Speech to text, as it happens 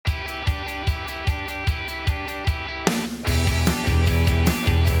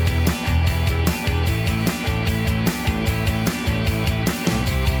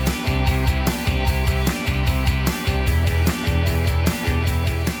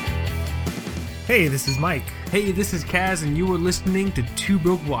Hey, this is Mike. Hey, this is Kaz, and you are listening to Two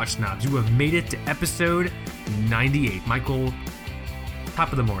Broke Watch Snobs. You have made it to episode 98. Michael,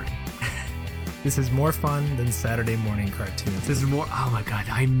 top of the morning. This is more fun than Saturday morning cartoons. This is more, oh my god,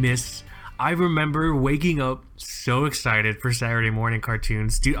 I remember waking up so excited for Saturday morning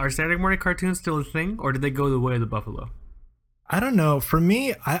cartoons. Are Saturday morning cartoons still a thing, or did they go the way of the buffalo? I don't know. For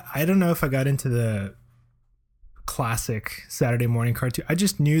me, I don't know if I got into the classic Saturday morning cartoon. I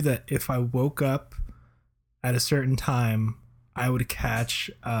just knew that if I woke up at a certain time, I would catch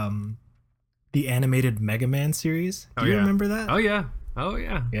the animated Mega Man series. Do you remember that? Oh yeah.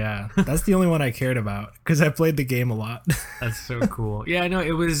 Yeah, that's the only one I cared about because I played the game a lot. That's so cool. Yeah, no,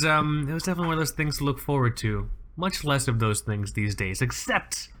 it was definitely one of those things to look forward to. Much less of those things these days,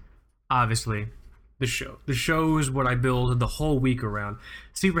 except obviously the show. The show is what I build the whole week around.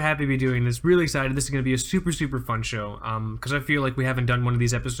 Super happy to be doing this. Really excited. This is going to be a super, super fun show. Because I feel like we haven't done one of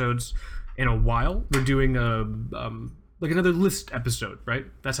these episodes in a while. We're doing like another list episode, right?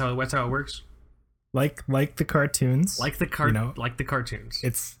 That's how it works. Like the cartoons. Like the cartoons.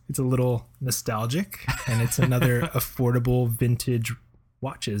 It's a little nostalgic, and it's another affordable vintage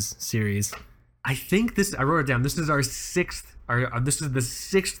watches series. I think I wrote it down. This is our sixth. This is the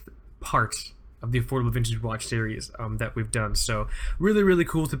sixth part of the affordable vintage watch series that we've done. So really, really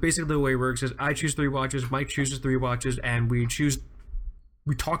cool. So basically the way it works is I choose 3 watches, Mike chooses 3 watches, and we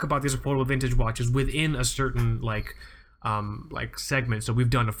talk about these affordable vintage watches within a certain like segment. So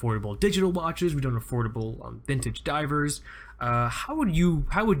we've done affordable digital watches, we've done affordable vintage divers. How would you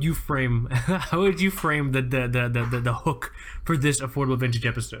frame the hook for this affordable vintage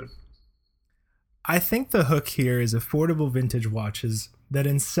episode? I think the hook here is affordable vintage watches that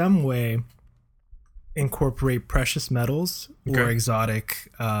in some way incorporate precious metals or exotic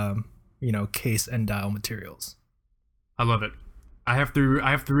case and dial materials. I love it. I have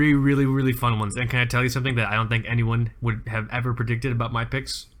 3 really, really fun ones. And can I tell you something that I don't think anyone would have ever predicted about my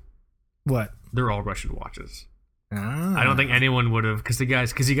picks? What? They're all Russian watches. Ah. I don't think anyone would have, because you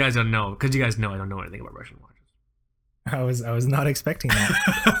guys know I don't know anything about Russian watches. I was not expecting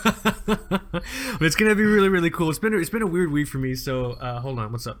that. But it's gonna be really, really cool. It's been a weird week for me. So hold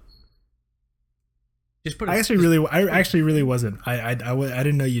on, what's up? I actually really wasn't. I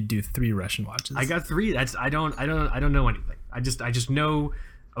didn't know you'd do 3 Russian watches. I got 3. I don't know anything. I just know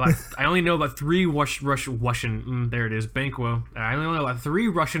about, I only know about 3 Russian. There it is, Banquo. I only know about 3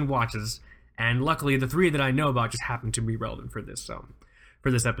 Russian watches, and luckily the 3 that I know about just happen to be relevant for this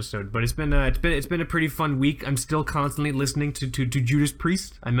episode. But it's been a pretty fun week. I'm still constantly listening to Judas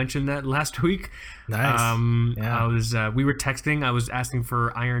Priest. I mentioned that last week. Nice. Yeah. We were texting. I was asking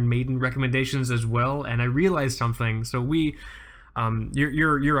for Iron Maiden recommendations as well, and I realized something. So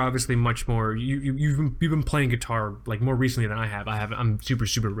you're obviously much more. You've been playing guitar like more recently than I have. I'm super,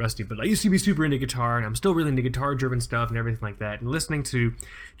 super rusty, but I used to be super into guitar, and I'm still really into guitar-driven stuff and everything like that. And listening to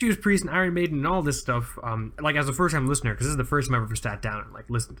Judas Priest and Iron Maiden and all this stuff, like as a first-time listener, because this is the first time I've ever sat down and like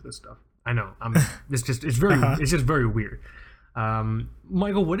listened to this stuff. I know. It's just very weird.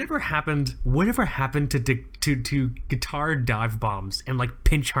 Michael, whatever happened to guitar dive bombs and like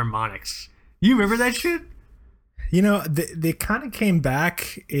pinch harmonics? You remember that shit? You know, they kind of came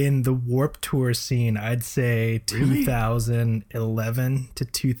back in the Warped Tour scene, I'd say 2011 to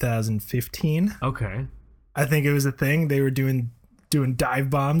 2015. Okay. I think it was a thing. They were doing dive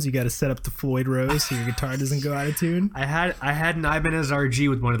bombs. You got to set up the Floyd Rose so your guitar doesn't go out of tune. I had an Ibanez RG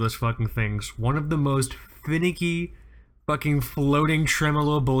with one of those fucking things. One of the most finicky fucking floating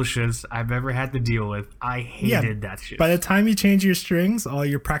tremolo bullshits I've ever had to deal with. I hated that shit. By the time you change your strings, all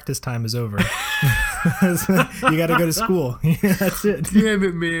your practice time is over. You gotta go to school. That's it. Damn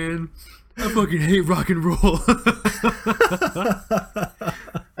it, man. I fucking hate rock and roll.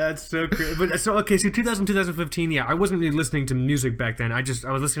 That's so crazy. But so 2015, yeah, I wasn't really listening to music back then. I was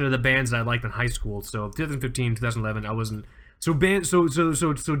listening to the bands that I liked in high school. So 2015, 2011, I wasn't. So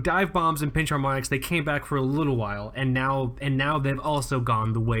dive bombs and pinch harmonics, they came back for a little while, and now they've also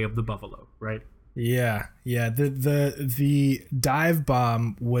gone the way of the buffalo, right? Yeah. The dive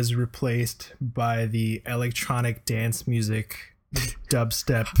bomb was replaced by the electronic dance music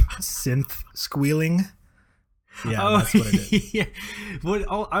dubstep synth squealing. Yeah, that's what it is. Yeah.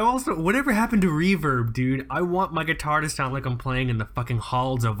 Whatever happened to reverb, dude? I want my guitar to sound like I'm playing in the fucking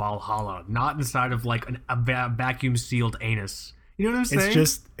halls of Valhalla, not inside of like a vacuum sealed anus. You know what I'm saying?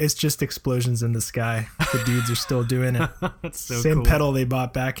 It's just explosions in the sky. The dudes are still doing it. That's so Same cool. pedal they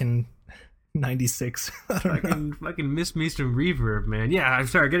bought back in 96. I don't know. Fucking miss me some reverb, man. Yeah, I'm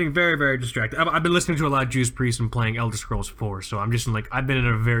sorry, getting very, very distracted. I've been listening to a lot of Juice Priest and playing Elder Scrolls 4, so I'm just in, like, I've been in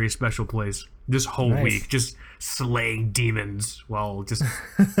a very special place this whole Nice. week, just slaying demons while just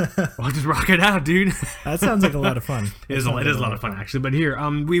rocking out, dude. That sounds like a lot of fun. It is a lot of fun, actually. But here,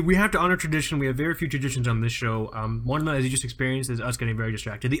 we have to honor tradition. We have very few traditions on this show. One of them, as you just experienced, is us getting very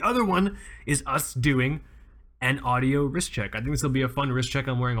distracted. The other one is us doing an audio wrist check. I think this will be a fun wrist check.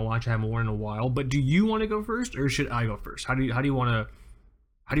 I'm wearing a watch I haven't worn in a while. But do you want to go first, or should I go first? How do you want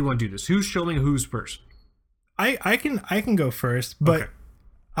to do this? Who's showing who's first? I can go first, but Okay.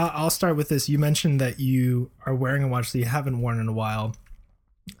 I'll start with this. You mentioned that you are wearing a watch that you haven't worn in a while.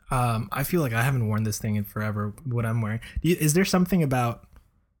 I feel like I haven't worn this thing in forever. What I'm wearing. Is there something about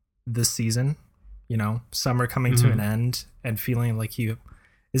this season? You know, summer coming to an end and feeling like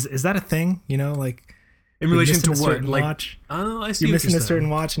is that a thing? You know, like. In relation to a what? certain Like, watch. oh, I see. You're what missing you're a saying. certain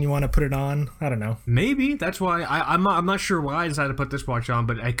watch and you want to put it on. I don't know. Maybe that's why I'm not sure why I decided to put this watch on,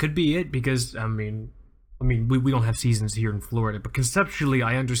 but it could be it because I mean we don't have seasons here in Florida, but conceptually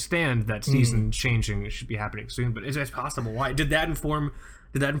I understand that season changing should be happening soon. But it's possible. Why did that inform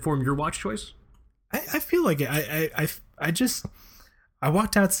your watch choice? I feel like it. I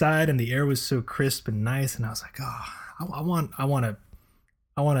walked outside and the air was so crisp and nice, and I was like, oh, I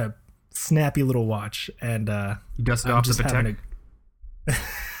want a snappy little watch, and You dusted I'm off the just having Patek.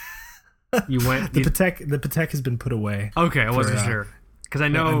 You went. the Patek has been put away. Okay, I wasn't for, sure because I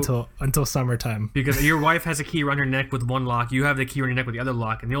know until summertime. because your wife has a key around her neck with one lock, you have the key around your neck with the other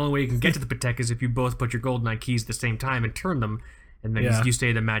lock, and the only way you can get to the Patek is if you both put your GoldenEye keys at the same time and turn them, and then Yeah. you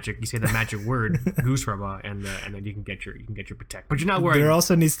say the magic word goose rubber, and then you can get your Patek. But you're not wearing. There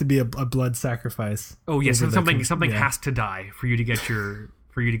also needs to be a blood sacrifice. Oh yes, over something yeah. has to die for you to get your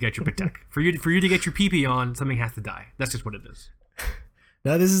Patek. For you to get your PP on, something has to die. That's just what it is.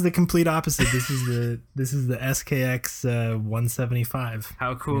 No, this is the complete opposite. This is the SKX 175.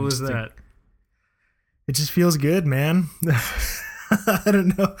 How cool is that? It just feels good, man. I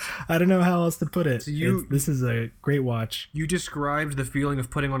don't know how else to put it. So This is a great watch. You described the feeling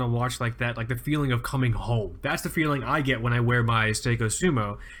of putting on a watch like that, like the feeling of coming home. That's the feeling I get when I wear my Seiko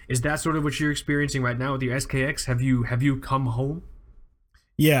Sumo. Is that sort of what you're experiencing right now with your SKX? Have you come home?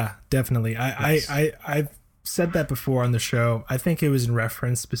 Yeah, definitely. Nice. I've said that before on the show. I think it was in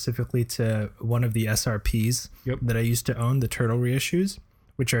reference specifically to one of the SRPs Yep. that I used to own, the Turtle reissues,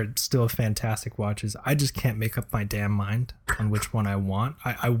 which are still fantastic watches. I just can't make up my damn mind on which one I want.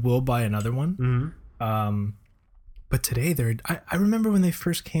 I will buy another one. Mm-hmm. But today I remember when they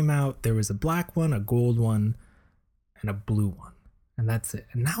first came out, there was a black one, a gold one, and a blue one. And that's it.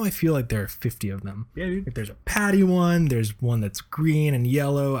 And now I feel like there are 50 of them. Yeah, dude. Like there's a patty one, there's one that's green and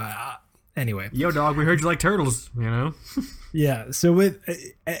yellow. Anyway. Yo, dog, we heard you like turtles, you know? Yeah. So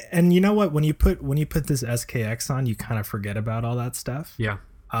and you know what? When you put this SKX on, you kind of forget about all that stuff. Yeah.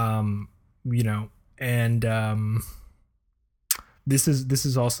 You know, and this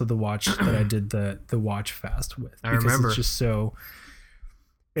is also the watch that I did the watch fast with. I remember. It's just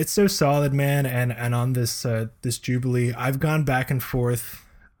it's so solid, man. And on this Jubilee, I've gone back and forth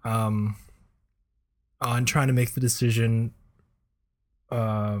on trying to make the decision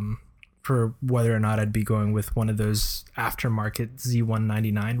for whether or not I'd be going with one of those aftermarket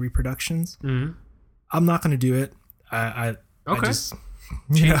Z199 reproductions. Mm-hmm. I'm not going to do it. I Okay. just,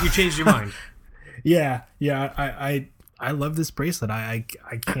 You changed your mind. yeah. I love this bracelet. I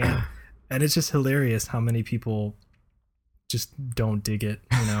can't, and it's just hilarious how many people just don't dig it,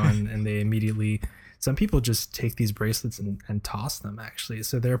 you know, and they immediately, some people just take these bracelets and toss them actually.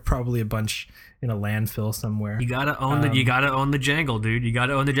 So they're probably a bunch in a landfill somewhere. You gotta own the jangle, dude. You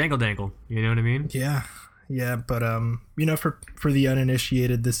gotta own the jangle dangle. You know what I mean? Yeah. But you know, for the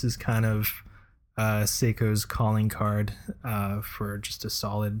uninitiated, this is kind of Seiko's calling card for just a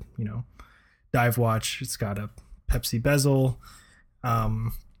solid, you know, dive watch. It's got a Pepsi bezel,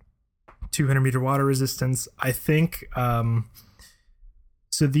 200-meter water resistance. I think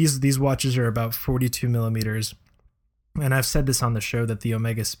so. These watches are about 42 millimeters, and I've said this on the show that the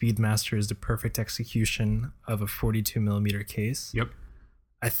Omega Speedmaster is the perfect execution of a 42 millimeter case. Yep.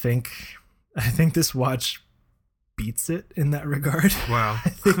 I think this watch beats it in that regard. Wow. I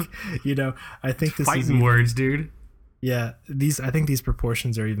think, you know, I think this is Fighting even, words, dude. yeah, I think these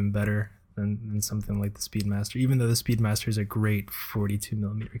proportions are even better than something like the Speedmaster, even though the Speedmaster is a great 42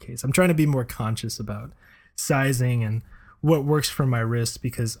 millimeter case. I'm trying to be more conscious about sizing and what works for my wrist,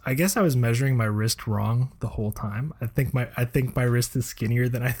 because I guess I was measuring my wrist wrong the whole time. I think my wrist is skinnier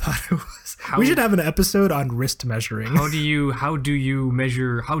than I thought it was. We should have an episode on wrist measuring. How do you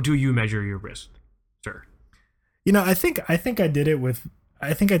measure your wrist, sir? You know, I think I did it with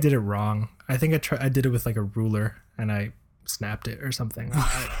I think I did it wrong. I think I did it with like a ruler and I snapped it or something.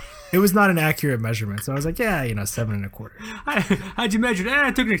 It was not an accurate measurement, so I was like, yeah, 7.25. How'd you measure it?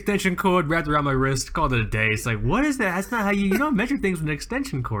 I took an extension cord, wrapped it around my wrist, called it a day. It's like, what is that? That's not how you don't measure things with an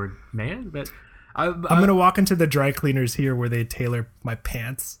extension cord, man. But I'm gonna walk into the dry cleaners here where they tailor my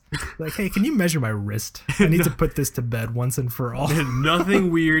pants. Like, hey, can you measure my wrist? I need to put this to bed once and for all.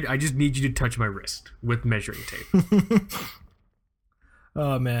 Nothing weird. I just need you to touch my wrist with measuring tape.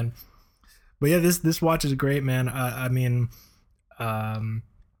 Oh man, but yeah, this watch is great, man. I mean,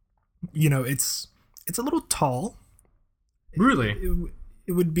 it's a little tall. Really,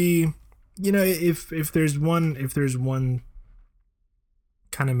 it would be, if there's one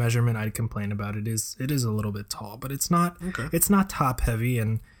kind of measurement I'd complain about, it is a little bit tall, but it's not top heavy,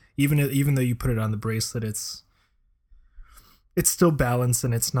 and even though you put it on the bracelet, it's still balanced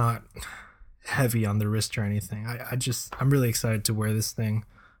and it's not heavy on the wrist or anything. I'm really excited to wear this thing.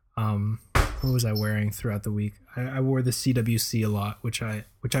 What was I wearing throughout the week? I wore the CWC a lot, which I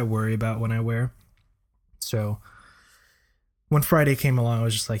worry about when I wear. So when Friday came along, I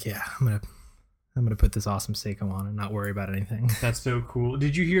was just like, yeah, I'm gonna put this awesome Seiko on and not worry about anything. That's so cool.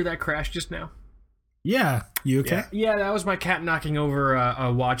 Did you hear that crash just now? Yeah. You okay? Yeah, that was my cat knocking over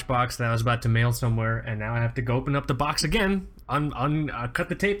a watch box that I was about to mail somewhere, and now I have to go open up the box again, cut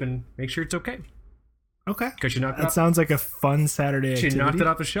the tape, and make sure it's okay. Okay. Because you knocked it That off. souned like a fun Saturday activity. She knocked it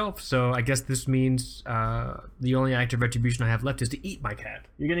off the shelf, so I guess this means the only act of retribution I have left is to eat my cat.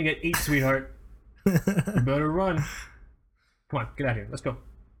 You're gonna get eat, sweetheart. You better run. Come on, get out of here. Let's go.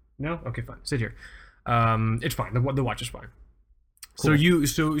 No? Okay, fine. Sit here. It's fine. The watch is fine. Cool.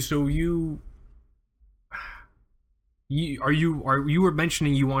 So you were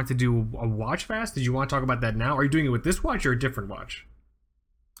mentioning you want to do a watch fast? Did you want to talk about that now? Are you doing it with this watch or a different watch?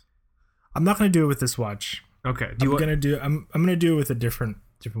 I'm not going to do it with this watch. Okay. I'm going to do it with a different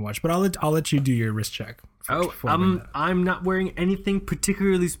watch, but I'll let you do your wrist check. I'm not wearing anything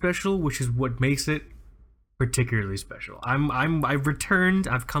particularly special, which is what makes it particularly special. I've returned.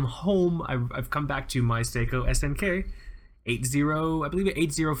 I've come home. I've come back to my Seiko SNK 80. I believe it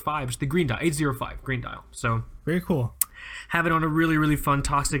 805. It's the green dial. 805 green dial. So very cool. Have it on a really, really fun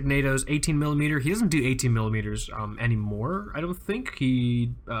Toxic Natos 18 millimeter. He doesn't do 18 millimeters anymore. I don't think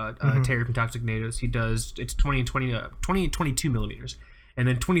he Terry from Toxic Natos. He does. It's 20 and 22 millimeters, and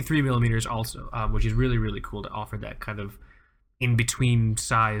then 23 millimeters also, which is really, really cool to offer that kind of in between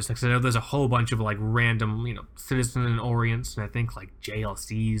size. Like, so I know there's a whole bunch of like random, Citizen and Orients, and I think like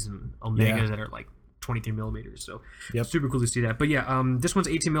JLCs and Omegas that are like 23 millimeters. So super cool to see that. But yeah, this one's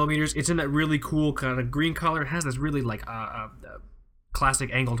 18 millimeters. It's in that really cool kind of green color. It has this really like classic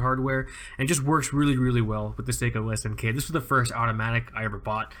angled hardware, and just works really, really well with the Seiko SNK. This was the first automatic I ever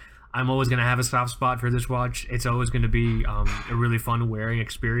bought. I'm always going to have a soft spot for this watch. It's always going to be a really fun wearing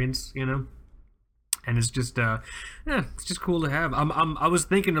experience, and it's just it's just cool to have. I was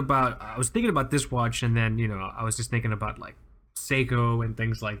thinking about this watch, and then I was just thinking about like Seiko and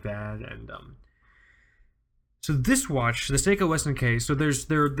things like that, and so this watch, the Seiko SNK, so there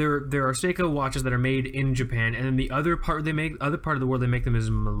are Seiko watches that are made in Japan, and then the other part of the world they make them is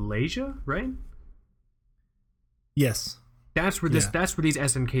Malaysia, right? Yes. That's where these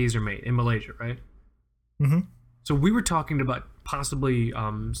SNKs are made, in Malaysia, right? Mm-hmm. So we were talking about possibly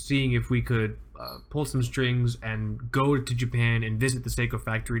seeing if we could pull some strings and go to Japan and visit the Seiko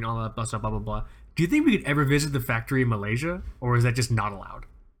factory and all that blah blah blah blah. Do you think we could ever visit the factory in Malaysia, or is that just not allowed?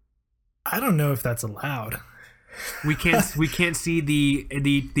 I don't know if that's allowed. We can't see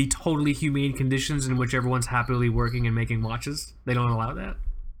the totally humane conditions in which everyone's happily working and making watches. They don't allow that.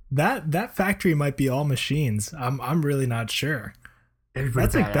 That factory might be all machines. I'm really not sure.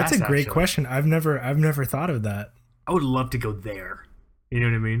 That's a great question. I've never thought of that. I would love to go there. You know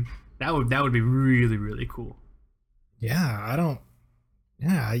what I mean? That would be really, really cool. Yeah,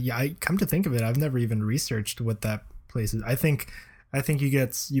 I come to think of it, I've never even researched what that place is. I think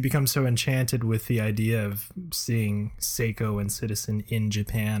you become so enchanted with the idea of seeing Seiko and Citizen in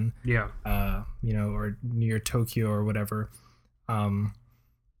Japan. Yeah. Or near Tokyo or whatever.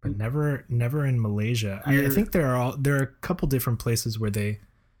 But never in Malaysia. I think there are a couple different places where they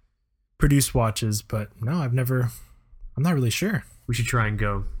produce watches, but no, I'm not really sure. We should try and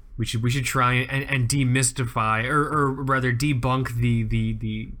go. We should try and demystify or rather debunk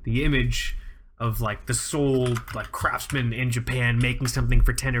the image of like the sole like craftsman in Japan making something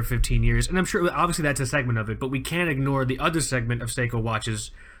for 10 or 15 years. And I'm sure obviously that's a segment of it, but we can't ignore the other segment of Seiko watches,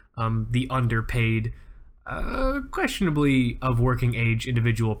 the underpaid, questionably of working age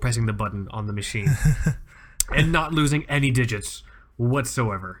individual pressing the button on the machine and not losing any digits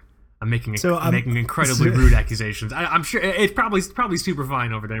whatsoever. So making incredibly rude accusations. I'm sure it's probably super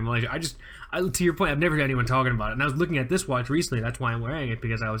fine over there in Malaysia. To your point, I've never heard anyone talking about it. And I was looking at this watch recently. That's why I'm wearing it,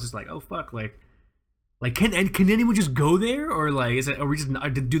 because I was just like, oh fuck, like can anyone just go there, or like are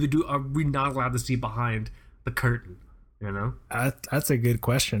we not allowed to see behind the curtain? You know, that's a good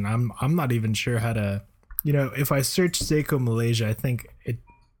question. I'm not even sure how to. You know, if I search Seiko Malaysia, I think it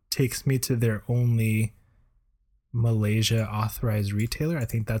takes me to their only Malaysia authorized retailer. I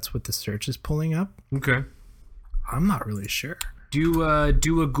think that's what the search is pulling up. Okay. I'm not really sure. Do a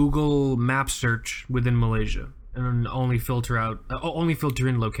Google map search within Malaysia, and then only filter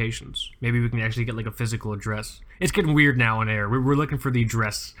in locations. Maybe we can actually get like a physical address. It's getting weird now on air. We're looking for the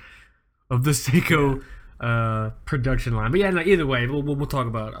address of the Seiko production line. But yeah, no, either way, we'll talk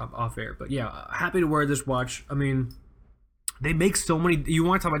about it off air. But yeah, happy to wear this watch. I mean, they make so many. You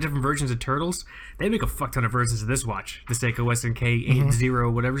want to talk about different versions of Turtles? They make a fuck ton of versions of this watch. The Seiko SNK 80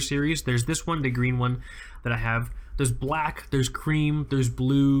 whatever series. There's this one, the green one that I have. There's black, there's cream, there's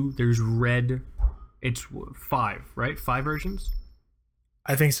blue, there's red. It's 5, right? 5 versions?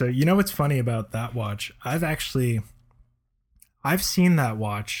 I think so. You know what's funny about that watch? I've seen that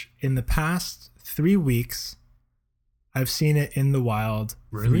watch in the past 3 weeks. I've seen it in the wild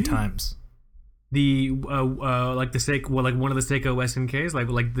 3 times. The like the Seiko, like one of the Seiko SNKs,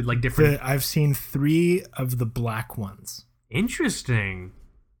 like different. I've seen 3 of the black ones. Interesting.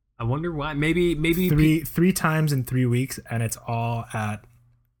 I wonder why. Maybe three times in 3 weeks, and it's all at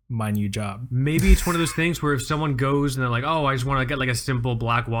my new job. Maybe it's one of those things where if someone goes and they're like, "Oh, I just want to get like a simple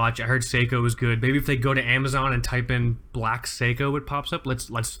black watch. I heard Seiko is good." Maybe if they go to Amazon and type in black Seiko, it pops up. Let's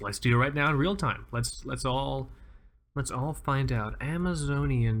do it right now in real time. Let's all find out.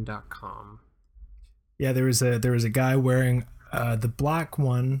 Amazonian.com. Yeah, there was a guy wearing the black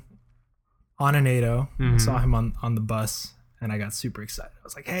one on an Ado. I saw him on the bus, and I got super excited. I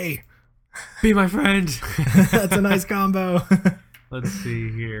was like, "Hey, be my friend." That's a nice combo. Let's see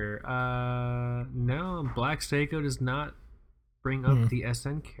here. No, black Seiko does not bring up the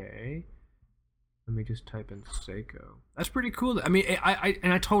SNK. Let me just type in Seiko. That's pretty cool. I mean,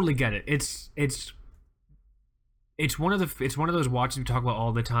 I totally get it. It's one of those watches we talk about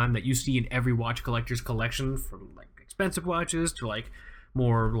all the time that you see in every watch collector's collection, from like expensive watches to like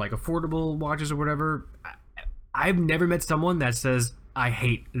more like affordable watches or whatever. I've never met someone that says, "I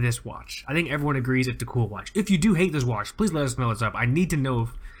hate this watch." I think everyone agrees it's a cool watch. If you do hate this watch, please let us know what's up. I need to know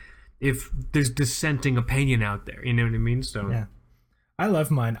if there's dissenting opinion out there. You know what I mean? So yeah, I love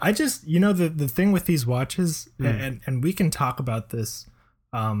mine. I just, the thing with these watches, and we can talk about this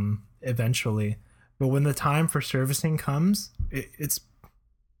eventually, but when the time for servicing comes, it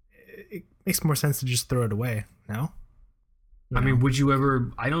makes more sense to just throw it away. No, I mean, would you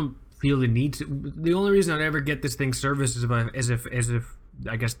ever? I don't feel the need to. The only reason I'd ever get this thing serviced is if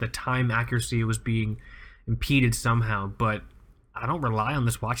I guess the time accuracy was being impeded somehow. But I don't rely on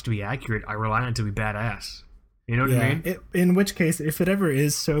this watch to be accurate. I rely on it to be badass. You know what I mean? In which case, if it ever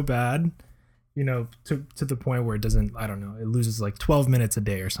is so bad, to the point where it doesn't, I don't know, it loses like 12 minutes a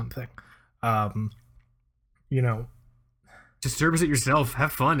day or something. Just service it yourself.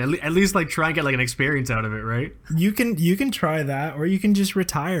 Have fun. At least like try and get like an experience out of it, right? You can try that, or you can just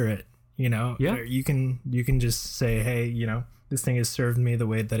retire it. Yeah. Or you can just say, hey, this thing has served me the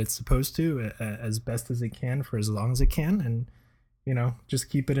way that it's supposed to, as best as it can for as long as it can, and just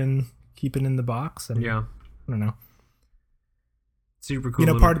keep it in the box. And yeah, I don't know. Super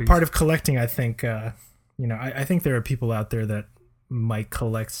cool. Part of collecting, I think. I think there are people out there that might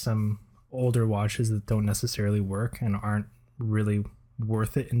collect some older watches that don't necessarily work and aren't really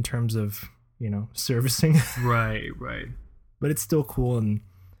worth it in terms of servicing. Right. But it's still cool, and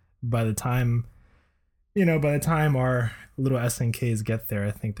by the time our little SNKs get there,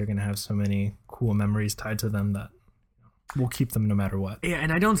 I think they're gonna have so many cool memories tied to them that we'll keep them no matter what. Yeah,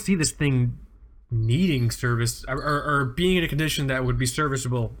 and I don't see this thing needing service or being in a condition that would be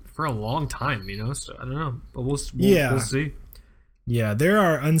serviceable for a long time. So I don't know, but we'll see. Yeah, there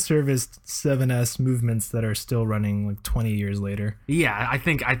are unserviced 7S movements that are still running like 20 years later. Yeah, I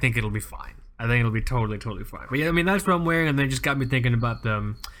think it'll be fine. I think it'll be totally fine. But yeah, I mean, that's what I'm wearing, and then just got me thinking about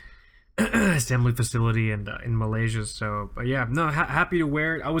the assembly facility and in Malaysia. So, but yeah, no, happy to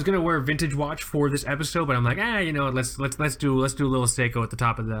wear it. I was gonna wear a vintage watch for this episode, but I'm like, let's do a little Seiko at the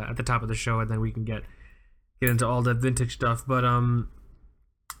top of the show, and then we can get into all the vintage stuff. But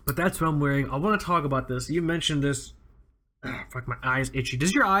that's what I'm wearing. I want to talk about this. You mentioned this. Fuck, my eye's itchy.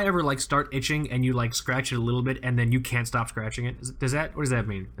 Does your eye ever like start itching and you like scratch it a little bit and then you can't stop scratching it? What does that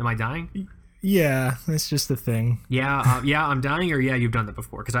mean? Am I dying? Yeah, that's just a thing. Yeah, I'm dying, or yeah, you've done that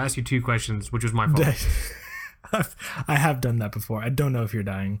before? Because I asked you 2 questions, which was my fault. I have done that before. I don't know if you're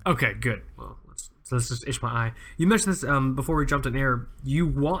dying. Okay, good. Well, let's just itch my eye. You mentioned this before we jumped on air. You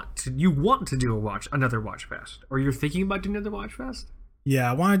want to do another watch fest, or you're thinking about doing another watch fest? Yeah,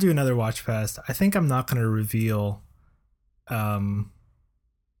 I want to do another watch fest. I think I'm not going to reveal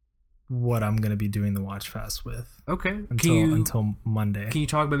what I'm going to be doing the watch fest with. Okay. Until Monday. Can you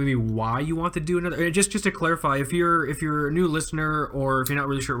talk about maybe why you want to do another? Just to clarify, if you're a new listener or if you're not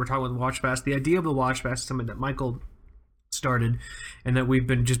really sure what we're talking about Watch Fest, the idea of the Watch Fest is something that Michael started and that we've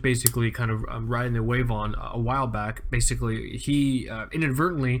been just basically kind of riding the wave on a while back. Basically, he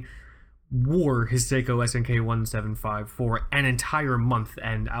inadvertently wore his Seiko SNK 175 for an entire month,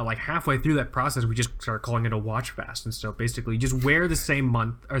 and like halfway through that process we just started calling it a watch fast. And so basically you just wear the same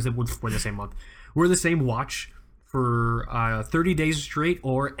wear the same watch for 30 days straight,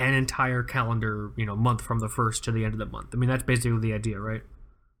 or an entire calendar month from the first to the end of the month. I mean, that's basically the idea, right?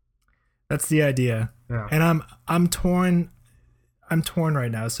 That's the idea. Yeah. And I'm torn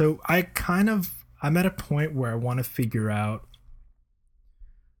right now. So I'm at a point where I want to figure out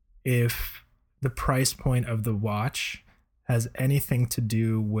if the price point of the watch has anything to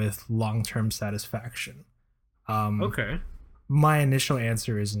do with long-term satisfaction. Okay. My initial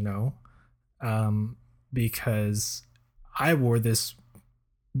answer is no, because I wore this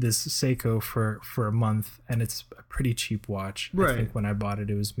Seiko for a month, and it's a pretty cheap watch. Right. I think when I bought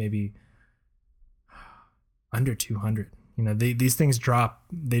it, it was maybe under 200. These things drop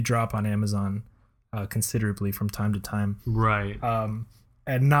on Amazon considerably from time to time. Right.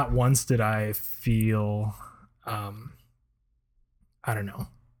 And not once did I feel, I don't know,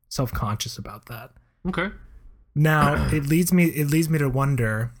 self-conscious about that. Okay. Now it leads me to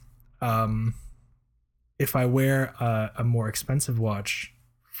wonder, if I wear a more expensive watch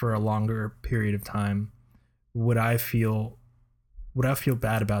for a longer period of time, would I feel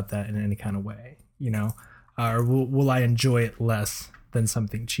bad about that in any kind of way? Or will I enjoy it less than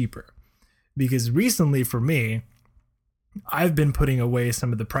something cheaper? Because recently for me, I've been putting away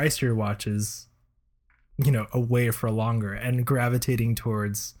some of the pricier watches, away for longer and gravitating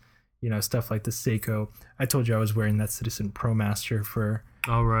towards, stuff like the Seiko. I told you I was wearing that Citizen ProMaster for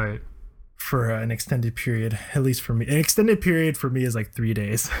an extended period, at least for me. An extended period for me is like 3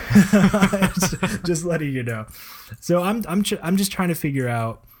 days. just letting you know. So I'm just trying to figure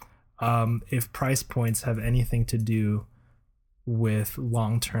out if price points have anything to do with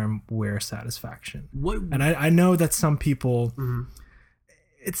long-term wear satisfaction. And I know that some people,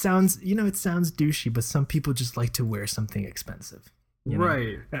 it sounds douchey, but some people just like to wear something expensive.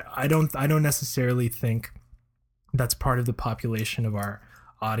 Right. I don't necessarily think that's part of the population of our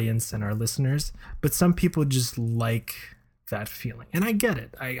audience and our listeners, but some people just like that feeling, and I get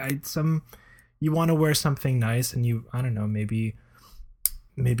it. You want to wear something nice, and I don't know, maybe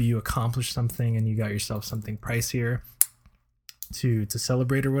you accomplished something and you got yourself something pricier to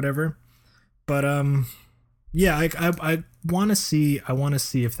celebrate or whatever. But yeah, I want to see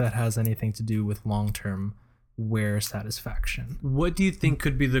if that has anything to do with long-term wear satisfaction. What do you think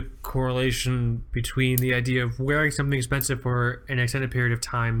could be the correlation between the idea of wearing something expensive for an extended period of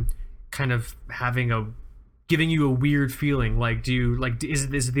time kind of giving you a weird feeling? Like, is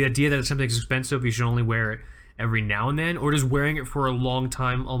it the idea that if something's expensive, you should only wear it every now and then, or does wearing it for a long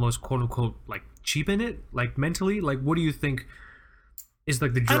time almost quote unquote like cheapen it, like mentally? Like, what do you think is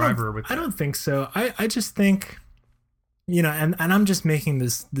like the driver with that? I don't think so. I just think, and I'm just making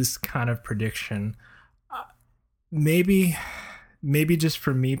this kind of prediction. Maybe just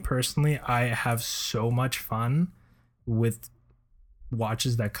for me personally, I have so much fun with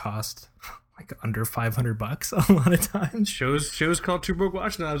watches that cost like under $500 a lot of times. Shows called Two Broke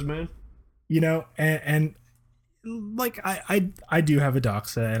Watch Snobs, man. And like I do have a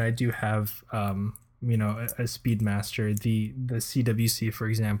Doxa, and I do have a Speedmaster. The CWC, for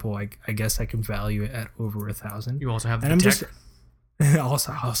example, I guess I can value it at over $1,000. You also have the Patek. I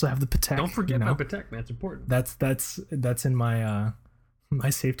also have the Patek. Don't forget my Patek. That's important. That's in my my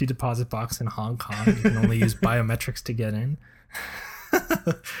safety deposit box in Hong Kong. You can only use biometrics to get in.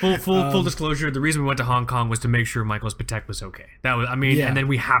 Full disclosure: the reason we went to Hong Kong was to make sure Michael's Patek was okay. That was, yeah. And then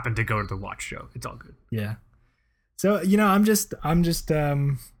we happened to go to the watch show. It's all good. Yeah. So I'm just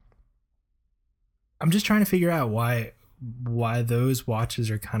trying to figure out why those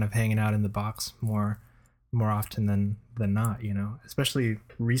watches are kind of hanging out in the box more often than not, especially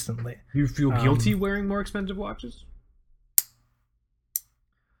recently. Do you feel guilty wearing more expensive watches?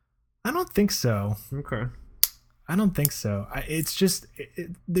 I don't think so. Okay. I don't think so. It's just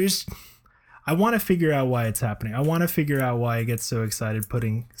I want to figure out why it's happening. I want to figure out why I get so excited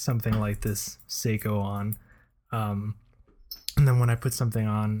putting something like this Seiko on. And then when I put something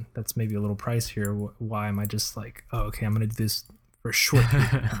on that's maybe a little pricier, why am I just like, oh, okay, I'm gonna do this for a short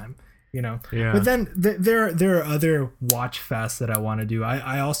period of time, you know? Yeah. But then there are other watch fasts that I want to do.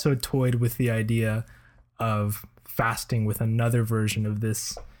 I also toyed with the idea of fasting with another version of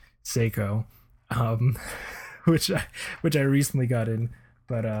this Seiko, um, which I recently got in,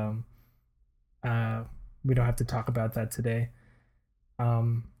 but we don't have to talk about that today.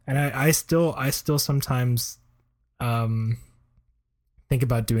 And I still sometimes think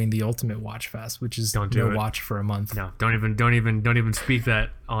about doing the ultimate watch fast, which is no watch for a month. No, don't even speak that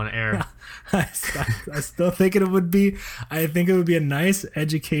on air. I still think it would be. I think it would be a nice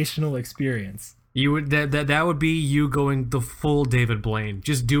educational experience. You would that would be you going the full David Blaine,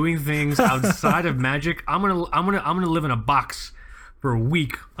 just doing things outside of magic. I'm gonna live in a box for a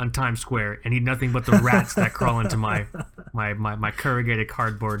week on Times Square and eat nothing but the rats that crawl into my corrugated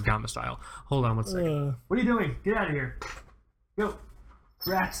cardboard domicile. Hold on one second. What are you doing? Get out of here. Go.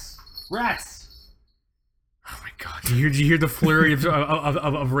 Rats. Oh my god. Do you hear the flurry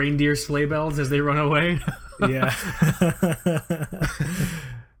of reindeer sleigh bells as they run away? Yeah.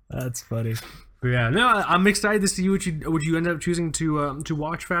 That's funny. Yeah, no, I'm excited to see what you end up choosing to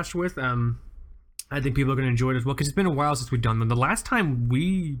watch fast with. I think people are going to enjoy it as well because it's been a while since we've done them. The last time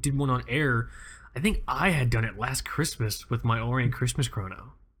we did one on air, I think I had done it last Christmas with my Orient Christmas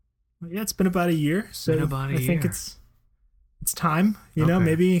Chrono. Yeah, it's been about a year, so I think it's time. You know,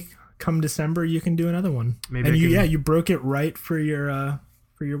 maybe come December you can do another one. Maybe and you broke it right for your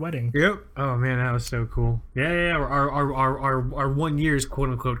wedding. Yep. Oh man, that was so cool. Yeah. Our 1 year's quote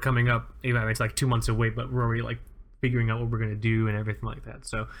unquote coming up. It's like 2 months away, but we're already like figuring out what we're gonna do and everything like that.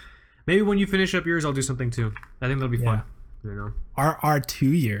 So maybe when you finish up yours, I'll do something too. I think that'll be fun. You know, our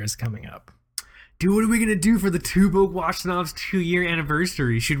 2 years coming up. Dude, what are we gonna do for the Two Broke Watch Snobs 2-year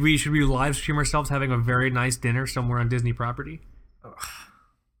anniversary? Should we live stream ourselves having a very nice dinner somewhere on Disney property? Oh.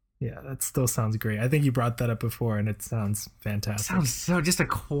 Yeah, that still sounds great. I think you brought that up before, and it sounds fantastic. Sounds so just a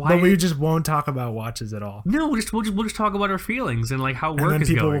quiet. But we just won't talk about watches at all. No, we'll just talk about our feelings and like how work is going. And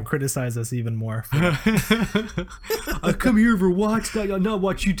then people will criticize us even more. I come here for watch, not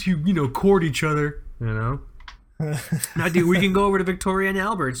watch you two, court each other. You know. Now, dude, we can go over to Victoria and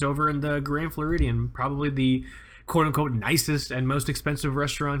Albert's over in the Grand Floridian, probably the quote unquote nicest and most expensive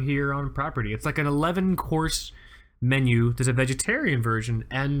restaurant here on property. It's like an 11-course menu. There's a vegetarian version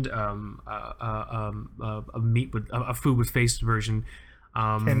and a meat with a food with face version.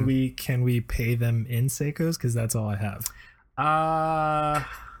 Can we pay them in Seikos? Because that's all I have.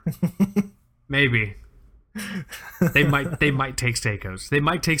 Maybe. They might take Seikos. They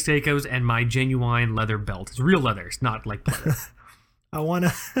might take Seikos and my genuine leather belt. It's real leather. It's not like leather. I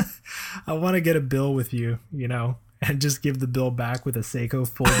wanna get a bill with you, and just give the bill back with a Seiko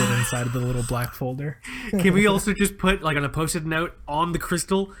folded inside of the little black folder. Can we also just put like on a post-it note on the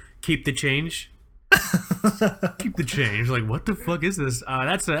crystal, keep the change? Keep the change. Like, what the fuck is this?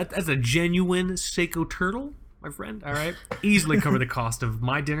 That's a genuine Seiko turtle, my friend. All right, easily cover the cost of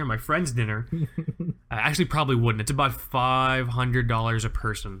my dinner, my friend's dinner. Actually, probably wouldn't. It's about $500 a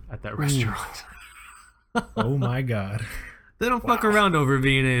person at that restaurant. Oh my god. They don't fuck around over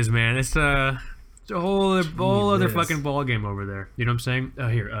V&A's, man. It's a whole other fucking ball game over there. You know what I'm saying?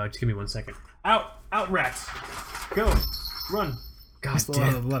 Here, just give me 1 second. Out, rats! Go, run! God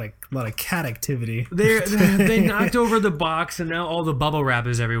damn, a lot of cat activity. They knocked over the box, and now all the bubble wrap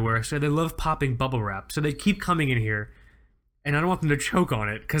is everywhere. So they love popping bubble wrap. So they keep coming in here, and I don't want them to choke on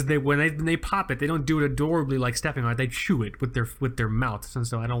it because when they pop it, they don't do it adorably like stepping on it. They chew it with their mouths, and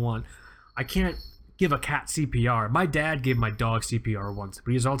so I can't give a cat CPR. My dad gave my dog CPR once,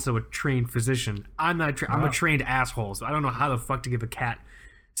 but he's also a trained physician. I'm a trained asshole, so I don't know how the fuck to give a cat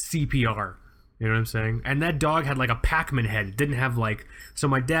CPR. You know what I'm saying? And that dog had like a Pac-Man head. It didn't have so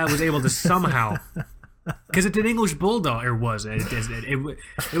my dad was able to somehow, because it's an English bulldog, or was it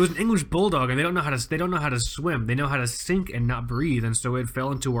was an English bulldog, and they don't know how to swim. They know how to sink and not breathe, and so it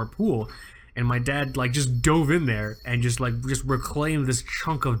fell into our pool. And my dad just dove in there and just reclaimed this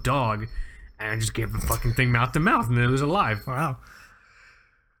chunk of dog. And I just gave the fucking thing mouth to mouth, and then it was alive. Wow.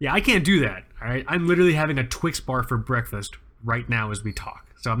 Yeah, I can't do that. All right, I'm literally having a Twix bar for breakfast right now as we talk,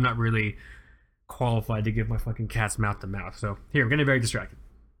 so I'm not really qualified to give my fucking cat's mouth to mouth. So here, I'm getting very distracted.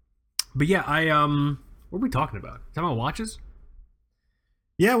 But yeah, what are we talking about? Talking about watches?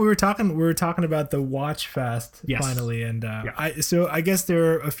 Yeah, we were talking about the watch fast finally, and I guess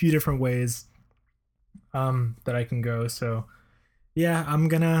there are a few different ways that I can go. So yeah, I'm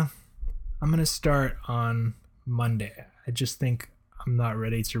gonna start on Monday. I just think I'm not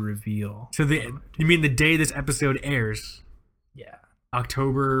ready to reveal. So you mean the day this episode airs? Yeah.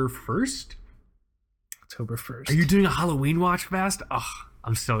 October 1st? October 1st. Are you doing a Halloween watch fast? Oh,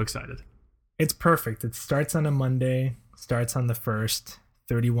 I'm so excited. It's perfect. It starts on a Monday, starts on the 1st,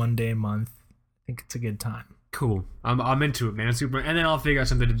 31-day month. I think it's a good time. Cool. I'm into it, man. Super. And then I'll figure out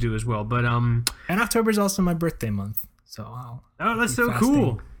something to do as well. But And October is also my birthday month, so oh, that's so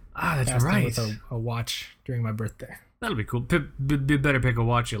cool. Ah, that's right. With a watch during my birthday. That'll be cool. Better pick a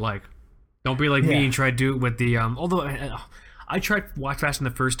watch you like. Don't be like me and try to do it with the although I tried watch fasting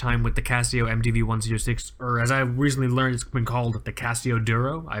the first time with the Casio MTV 106, or as I recently learned, it's been called the Casio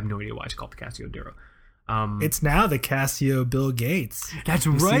Duro. I have no idea why it's called the Casio Duro. It's now the Casio Bill Gates. That's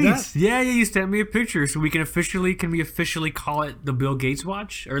right. That? Yeah, you sent me a picture, so we can officially call it the Bill Gates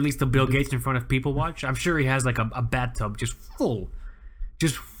watch, or at least the Bill Gates in front of people watch. I'm sure he has like a bathtub just full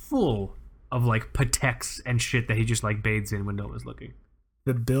of like Pateks and shit that he just like bathes in when no one's looking.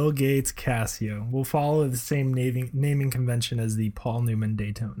 The Bill Gates Casio will follow the same naming convention as the Paul Newman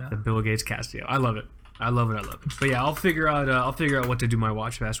Daytona. The Bill Gates Casio. I love it. I love it. But yeah, I'll figure out what to do my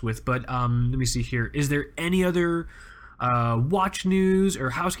watch fast with. But let me see here. Is there any other watch news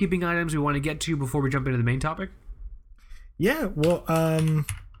or housekeeping items we want to get to before we jump into the main topic? Yeah, well,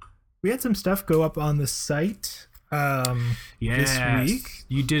 we had some stuff go up on the site this week.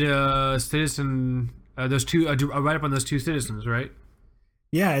 You did a citizen those two a write up on those two citizens, right?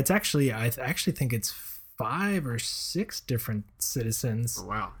 Yeah, it's actually I actually think it's 5 or 6 different citizens. Oh,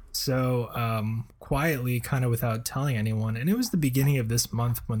 wow. So quietly, kind of without telling anyone, and it was the beginning of this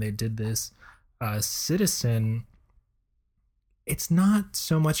month when they did this. Citizen, it's not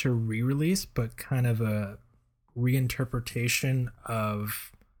so much a re-release, but kind of a reinterpretation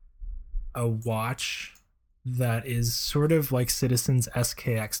of a watch that is sort of like Citizen's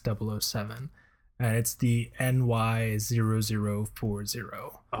SKX 007. And it's the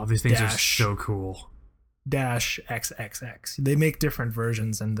NY0040. Oh, these things are so cool. -XXX. They make different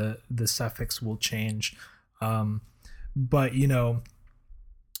versions, and the suffix will change. But you know,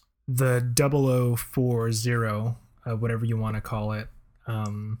 the 0040, whatever you want to call it,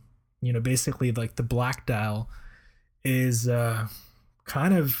 you know, basically like the black dial is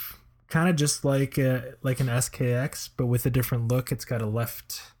kind of just like an SKX, but with a different look. It's got a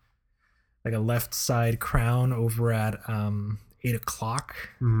left side crown over at 8 o'clock,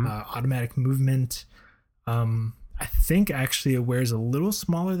 automatic movement. I think actually it wears a little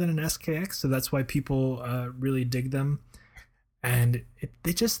smaller than an SKX, so that's why people really dig them. And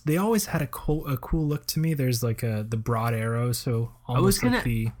they always had a cool look to me. There's like the broad arrow, so almost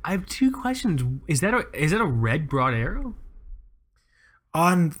I have 2 questions. Is that a red broad arrow?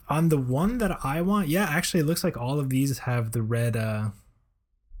 On the one that I want, yeah, actually it looks like all of these have the red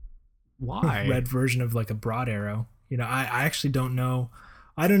why red version of like a broad arrow. You know, I actually don't know.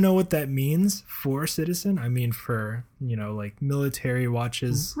 I don't know what that means for Citizen. I mean, for, you know, like military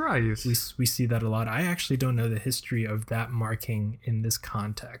watches, right? We see that a lot. I actually don't know the history of that marking in this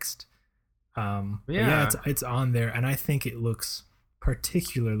context. It's on there, and I think it looks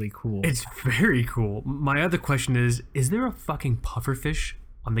particularly cool. It's very cool. My other question is there a fucking pufferfish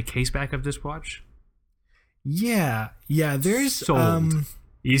on the case back of this watch? Yeah, there's sold.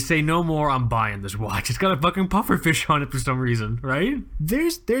 You say no more, I'm buying this watch. It's got a fucking pufferfish on it for some reason, right?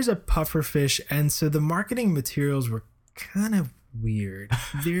 There's a pufferfish, and so the marketing materials were kind of weird.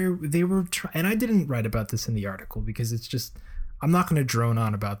 They were and I didn't write about this in the article because it's just, I'm not going to drone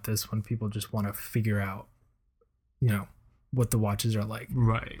on about this when people just want to figure out, you know, what the watches are like.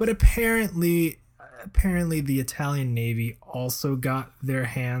 Right. But apparently the Italian Navy also got their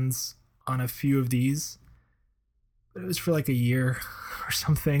hands on a few of these. It was for like a year or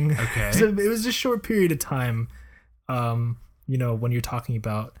something. Okay. So it was a short period of time, you know, when you're talking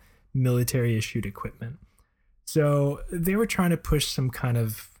about military issued equipment. So they were trying to push some kind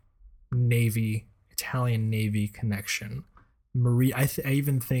of Italian Navy connection. I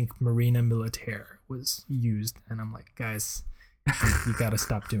even think Marina Militare was used. And I'm like, guys, you got to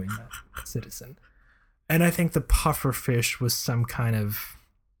stop doing that, Citizen. And I think the pufferfish was some kind of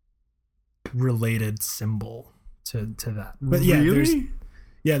related symbol to that. But yeah, really?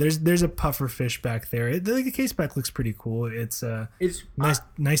 there's a pufferfish back there. The case back looks pretty cool. It's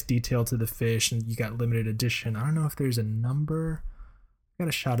nice detail to the fish, and you got limited edition. I don't know if there's a number. I got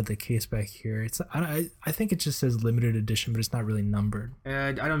a shot of the case back here. I think it just says limited edition, but it's not really numbered.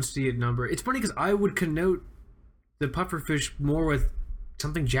 I don't see it numbered. It's funny because I would connote the pufferfish more with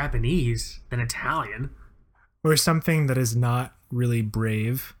something Japanese than Italian, or something that is not really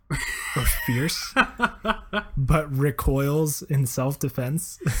brave or fierce, but recoils in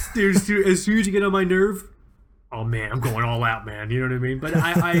self-defense. Dude, as soon as you get on my nerve, oh man, I'm going all out, man. You know what I mean? But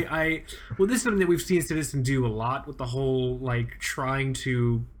well, this is something that we've seen Citizen do a lot with the whole like trying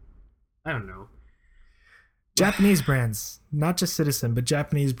to, I don't know. Japanese brands, not just Citizen, but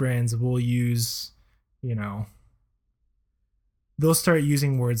Japanese brands will use, you know, they'll start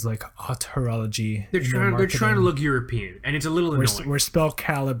using words like autorology. They're trying to look European, and it's a little annoying. Or spell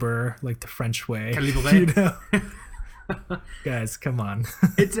caliber like the French way. Calibre. You know? Guys, come on.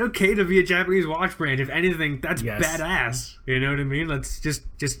 It's okay to be a Japanese watch brand. If anything, that's Yes. badass. You know what I mean? Let's just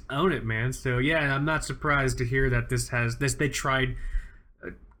own it, man. So yeah, I'm not surprised to hear that they tried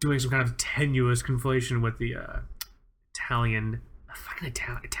doing some kind of tenuous conflation with the Italian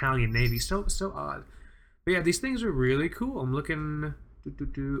Navy. So odd. But yeah, these things are really cool. I'm looking.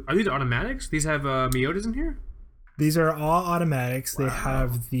 Are these automatics? These have Miyotas in here? These are all automatics. Wow. They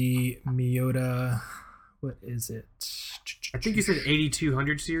have the Miyota. What is it? I think you said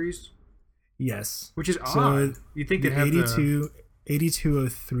 8200 series, Yes. which is So odd. You think the they'd have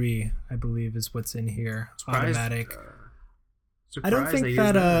 8203, I believe, is what's in here. Automatic. I don't surprised think they use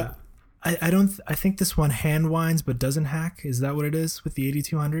that. I think this one hand winds but doesn't hack. Is that what it is with the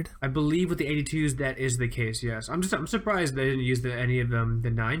 8200? I believe with the 82s that is the case. Yes, I'm surprised they didn't use any of them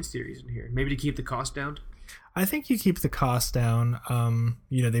the 9 series in here. Maybe to keep the cost down. I think you keep the cost down.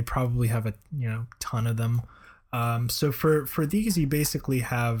 You know, they probably have a ton of them. So for these, you basically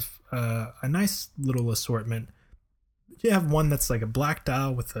have a nice little assortment. You have one that's like a black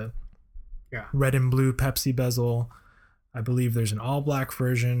dial with a red and blue Pepsi bezel. I believe there's an all black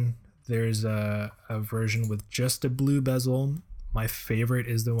version. There's a version with just a blue bezel. My favorite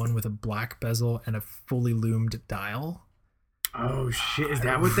is the one with a black bezel and a fully loomed dial. Oh shit! Is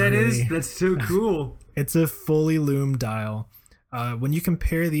that what that is? That's so cool. It's a fully loomed dial. When you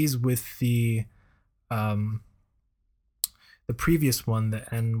compare these with the previous one, the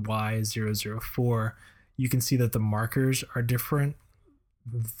NY004, you can see that the markers are different.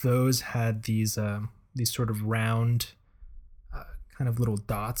 Those had these sort of round kind of little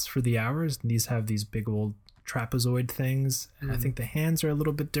dots for the hours, and these have these big old trapezoid things. And I think the hands are a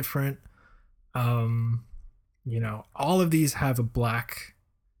little bit different. You know, all of these have an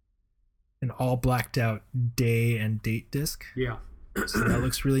all blacked out day and date disc. Yeah. So that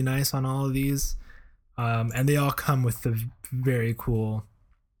looks really nice on all of these. And they all come with the very cool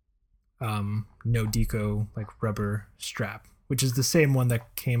no deco like rubber strap, which is the same one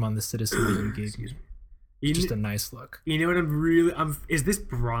that came on the Citizen that you gave me. Just a nice look. You know what is this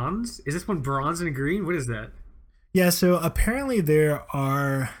bronze? Is this one bronze and green? What is that? Yeah, so apparently there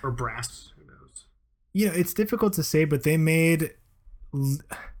are, or brass? Who knows? You know, it's difficult to say, but they made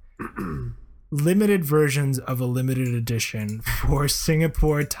limited versions of a limited edition for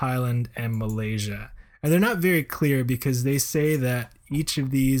Singapore, Thailand, and Malaysia. And they're not very clear because they say that each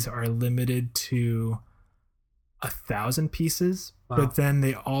of these are limited to 1,000 pieces. Wow. But then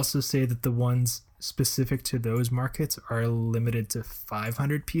they also say that the ones specific to those markets are limited to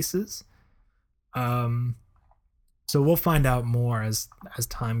 500 pieces. So we'll find out more as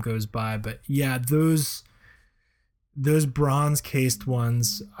time goes by. But yeah, those bronze cased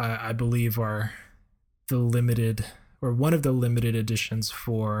ones, I believe, are the limited, or one of the limited editions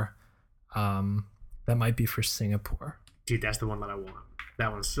for that might be for Singapore. Dude, that's the one that I want.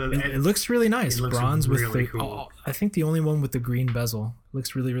 That one's so. It looks really nice. It looks bronze really with the cool. I think the only one with the green bezel. It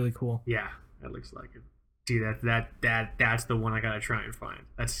looks really, really cool. Yeah, that looks like it. Dude, that's the one I gotta try and find.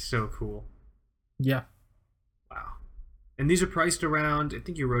 That's so cool. Yeah. Wow. And these are priced around, I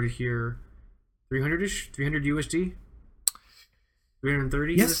think you wrote it here, 300-ish, 300 USD,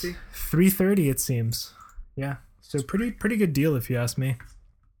 330 yes, USD. 330 it seems. Yeah. So pretty good deal if you ask me.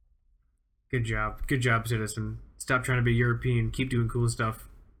 Good job, Citizen. Stop trying to be European. Keep doing cool stuff,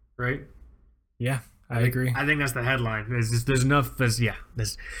 right? Yeah, I agree. I think that's the headline. There's enough. There's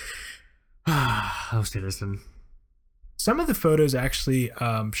oh, Citizen. Some of the photos actually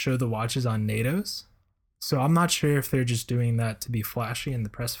show the watches on NATO's, so I'm not sure if they're just doing that to be flashy in the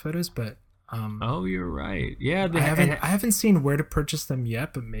press photos. But oh, you're right. Yeah, I haven't seen where to purchase them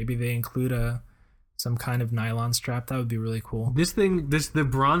yet, but maybe they include some kind of nylon strap. That would be really cool. The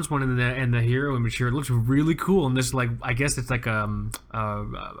bronze one and the hero image, it looks really cool. And this, like, I guess it's like a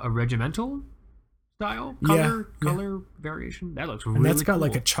regimental style color variation. That looks really cool. And that's got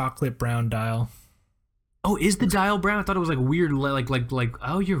like a chocolate brown dial. Oh, is the dial brown? I thought it was like weird, like.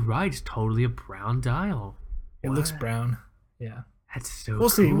 Oh, you're right. It's totally a brown dial. It looks brown. Yeah. That's so. We'll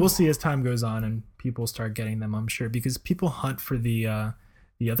see. Cool. We'll see as time goes on and people start getting them. I'm sure, because people hunt for the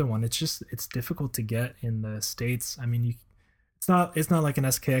other one. It's difficult to get in the States. I mean, it's not like an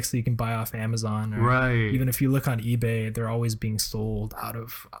SKX that you can buy off Amazon, or right? Even if you look on eBay, they're always being sold out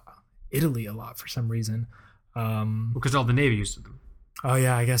of Italy a lot for some reason. Because all the Navy used them. Oh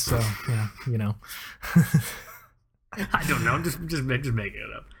yeah, I guess so. Yeah, you know. I don't know. Just making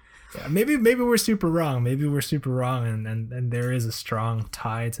it up. Yeah, maybe we're super wrong. Maybe we're super wrong, and there is a strong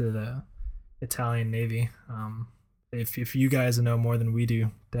tie to the Italian Navy. If you guys know more than we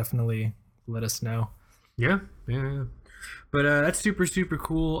do, definitely let us know. Yeah, yeah, yeah. But that's super, super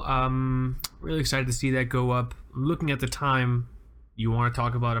cool. Really excited to see that go up. Looking at the time, you want to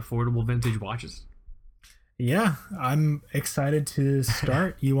talk about affordable vintage watches? Yeah, I'm excited to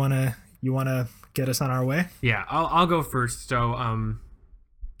start. You wanna get us on our way? Yeah, I'll go first. So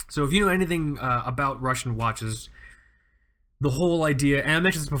if you know anything about Russian watches, the whole idea, and I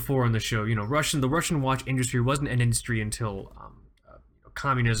mentioned this before on the show, you know, the Russian watch industry wasn't an industry until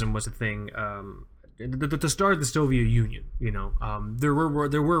communism was a thing. The start of the Soviet Union, you know, there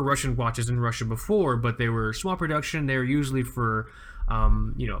were Russian watches in Russia before, but they were small production. They were usually for,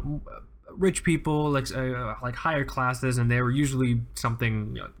 you know, rich people, like higher classes, and they were usually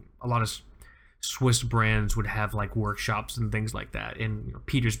something. You know, a lot of Swiss brands would have like workshops and things like that in, you know,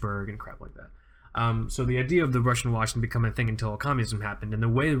 Petersburg and crap like that. So the idea of the Russian watch didn't become a thing until communism happened, and the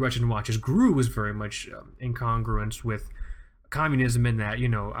way the Russian watches grew was very much incongruent with communism. In that, you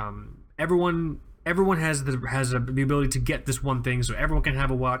know, everyone has the ability to get this one thing, so everyone can have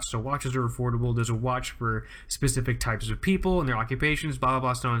a watch. So watches are affordable. There's a watch for specific types of people and their occupations, blah blah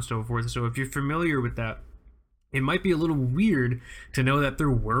blah, so on and so forth. So if you're familiar with that, it might be a little weird to know that there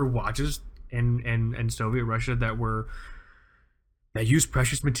were watches in Soviet Russia that use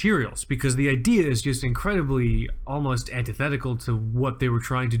precious materials, because the idea is just incredibly almost antithetical to what they were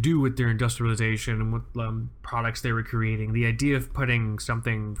trying to do with their industrialization and what products they were creating. The idea of putting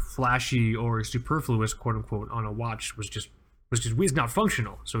something flashy or superfluous, quote unquote, on a watch was just it's not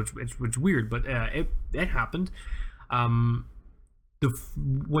functional. So it's weird, but it happened.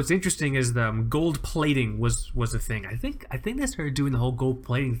 What's interesting is the gold plating was a thing. I think they started doing the whole gold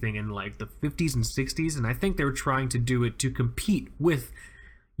plating thing in like the 50s and 60s, and I think they were trying to do it to compete with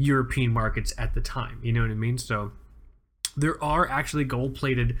European markets at the time. You know what I mean? So there are actually gold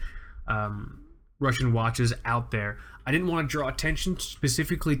plated Russian watches out there. I didn't want to draw attention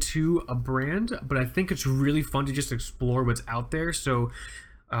specifically to a brand, but I think it's really fun to just explore what's out there. So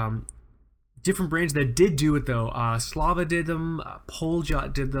different brands that did do it though. Slava did them.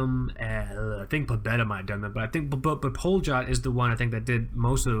 Poljot did them. I think Pobeda might have done them, but I think but Poljot is the one I think that did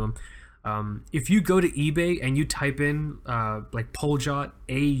most of them. If you go to eBay and you type in like Poljot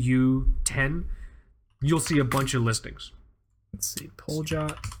AU10, you'll see a bunch of listings. Let's see,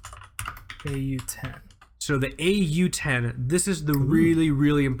 Poljot AU10. So the AU10, this is the really,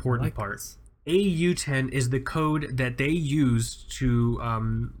 really important part. This. AU10 is the code that they use to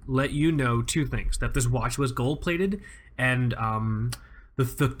let you know two things: that this watch was gold plated, and the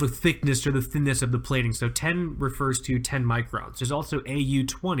thickness or the thinness of the plating. So 10 refers to 10 microns. There's also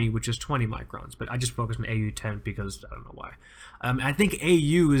AU20, which is 20 microns, but I just focus on AU10 because I don't know why. I think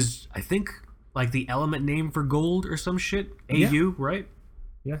AU is, like the element name for gold or some shit. AU, yeah. Right?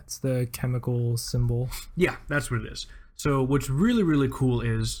 Yeah, it's the chemical symbol. Yeah, that's what it is. So what's really, really cool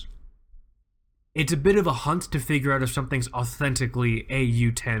is it's a bit of a hunt to figure out if something's authentically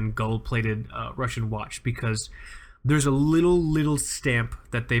AU10 gold-plated Russian watch, because there's a little stamp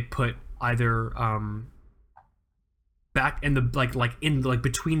that they put either back in the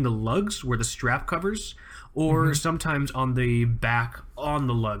between the lugs where the strap covers, or sometimes on the back on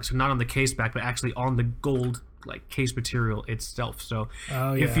the lugs, so not on the case back, but actually on the gold case material itself. So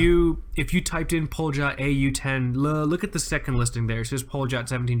if you typed in Poljot AU10, look at the second listing there. It says Poljot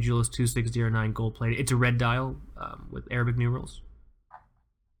 17 Julius 2609 gold plated. It's a red dial with Arabic numerals.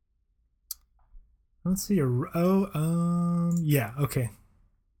 Let's see. Yeah, okay.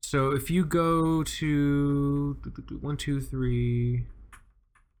 So if you go to 1, 2, 3,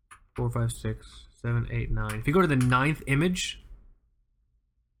 4, 5, 6, 7, 8, 9. If you go to the 9th image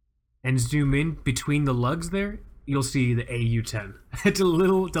and zoom in between the lugs there, you'll see the AU10. It's a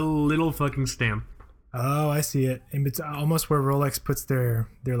little fucking stamp. Oh, I see it. And it's almost where Rolex puts their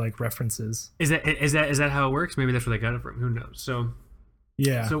like references. Is that how it works? Maybe that's where they got it from. Who knows? So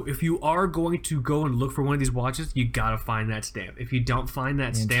yeah. So if you are going to go and look for one of these watches, you gotta find that stamp. If you don't find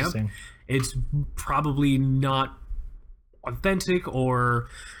that stamp, it's probably not authentic, or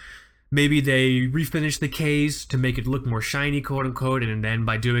maybe they refinished the case to make it look more shiny, quote unquote, and then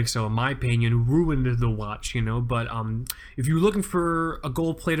by doing so, in my opinion, ruined the watch, you know. But if you're looking for a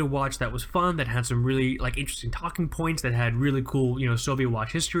gold-plated watch that was fun, that had some really interesting talking points, that had really cool, Soviet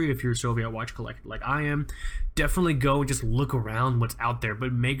watch history, if you're a Soviet watch collector like I am, definitely go and just look around what's out there.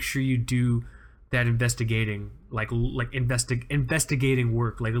 But make sure you do that investigating, investigating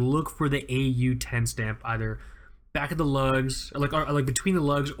work. Look for the AU10 stamp, either back of the lugs, or between the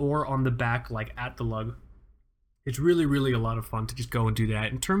lugs, or on the back, at the lug. It's really, really a lot of fun to just go and do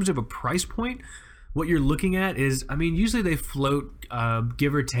that. In terms of a price point, what you're looking at is, I mean, usually they float,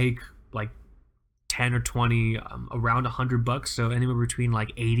 give or take, like 10 or 20, around $100. So anywhere between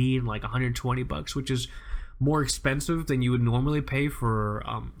like 80 and like $120, which is more expensive than you would normally pay for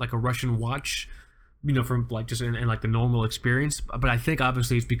like a Russian watch, from like just in like the normal experience. But I think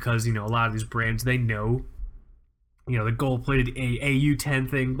obviously it's because, a lot of these brands, they know, the gold-plated AU10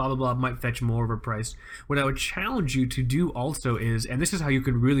 thing, blah, blah, blah, might fetch more of a price. What I would challenge you to do also is, and this is how you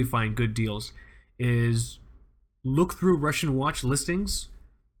can really find good deals, is look through Russian watch listings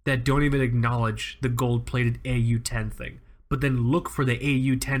that don't even acknowledge the gold-plated AU10 thing, but then look for the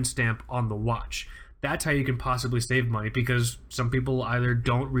AU10 stamp on the watch. That's how you can possibly save money, because some people either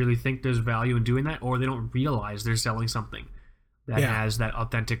don't really think there's value in doing that, or they don't realize they're selling something that has that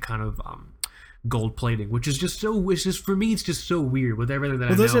authentic kind of gold plating, which is just so. It's just, for me, it's just so weird with everything that I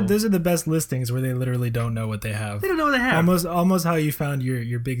know. Those are the best listings, where they literally don't know what they have. They don't know what they have. Almost how you found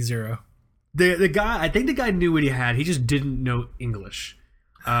your Big Zero. The guy, I think the guy knew what he had. He just didn't know English.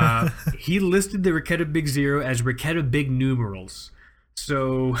 He listed the Raketa Big Zero as Raketa Big numerals.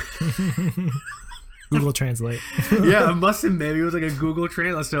 So Google Translate. Yeah, it must have, maybe it was like a Google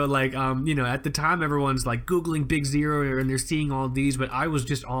Translate. So like, at the time everyone's like Googling Big Zero and they're seeing all these, but I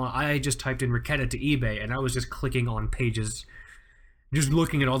just typed in Raketa to eBay and I was just clicking on pages, just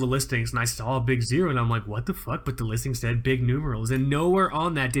looking at all the listings, and I saw Big Zero and I'm like, what the fuck? But the listing said big numerals, and nowhere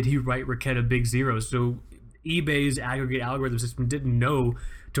on that did he write Raketa Big Zero. So eBay's aggregate algorithm system didn't know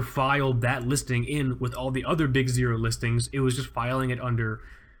to file that listing in with all the other Big Zero listings. It was just filing it under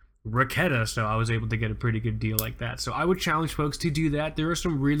Raketa, so I was able to get a pretty good deal like that. So I would challenge folks to do that. There are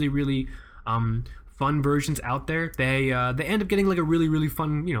some really, really fun versions out there. They end up getting like a really, really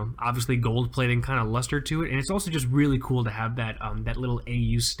fun, obviously gold plating kind of luster to it, and it's also just really cool to have that that little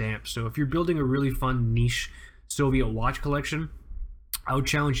AU stamp. So if you're building a really fun niche Soviet watch collection, I would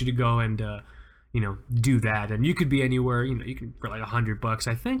challenge you to go and do that. And you could be anywhere, you can, for like $100.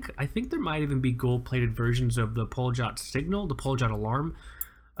 I think there might even be gold plated versions of the Poljot signal, the Poljot alarm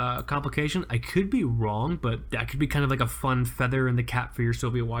complication. I could be wrong, but that could be kind of like a fun feather in the cap for your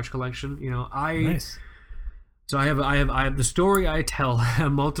Soviet watch collection. Nice. So I have the story I tell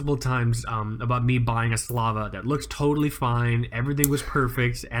multiple times about me buying a Slava that looks totally fine, everything was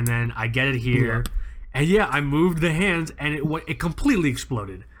perfect, and then I get it here, and I moved the hands, and it completely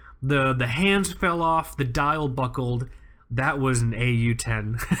exploded. The hands fell off, the dial buckled. That was an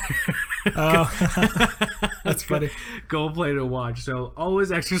AU10. Oh, that's funny. Gold-plated watch. So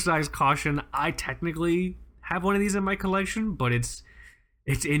always exercise caution. I technically have one of these in my collection, but it's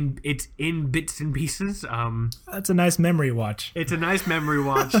in bits and pieces. That's a nice memory watch. It's a nice memory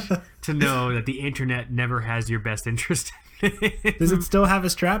watch to know that the internet never has your best interest. Does it still have a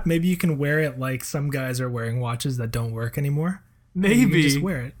strap? Maybe you can wear it like some guys are wearing watches that don't work anymore. Maybe just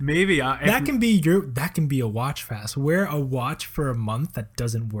wear it. Maybe that can be a watch fast. Wear a watch for a month that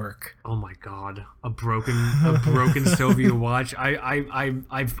doesn't work. Oh my god, a broken Soviet watch.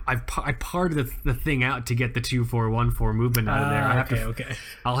 I parted the thing out to get the 2414 movement out of there. Okay.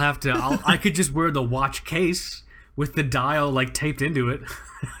 I could just wear the watch case with the dial like taped into it.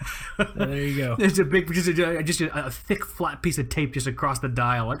 There you go. There's a thick flat piece of tape just across the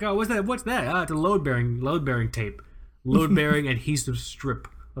dial. Like, oh, what's that? It's a load bearing tape. Load-bearing adhesive strip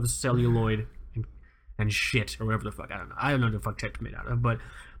of celluloid and shit, or whatever the fuck. I don't know. I don't know what the fuck tape's made out of. But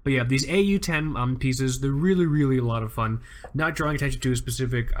yeah, these AU10 pieces, they're really, really a lot of fun. Not drawing attention to a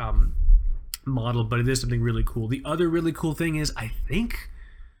specific model, but it is something really cool. The other really cool thing is, I think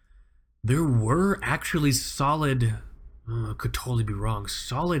there were actually solid, could totally be wrong,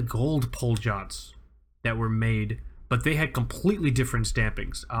 solid gold Poljots that were made, but they had completely different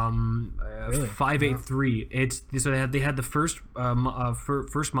stampings. Really? 583. So they had the first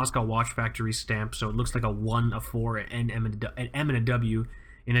Moscow Watch Factory stamp. So it looks like a 1, a 4, an M and a W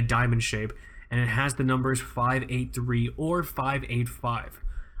in a diamond shape, and it has the numbers 583 or 585.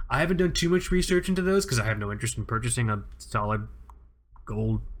 I haven't done too much research into those because I have no interest in purchasing a solid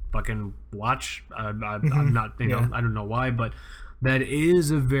gold fucking watch. I'm not, I don't know why, but that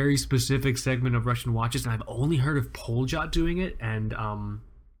is a very specific segment of Russian watches, and I've only heard of Poljot doing it, and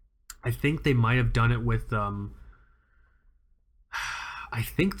I think they might have done it with I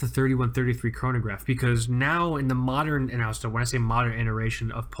think the 3133 chronograph, because now in the modern, and so when I say modern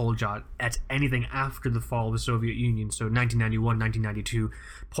iteration of Poljot, that's anything after the fall of the Soviet Union, so 1991, 1992,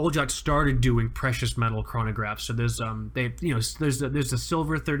 Poljot started doing precious metal chronographs. So there's there's a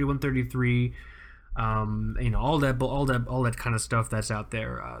silver 3133. All that kind of stuff that's out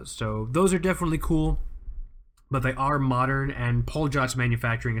there. So those are definitely cool, but they are modern, and Poljot's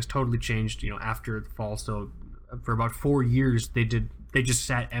manufacturing has totally changed, after the fall. So for about 4 years they just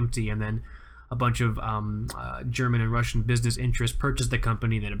sat empty, and then a bunch of German and Russian business interests purchased the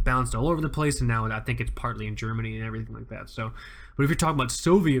company. Then it bounced all over the place, and now I think it's partly in Germany and everything like that. So, but if you're talking about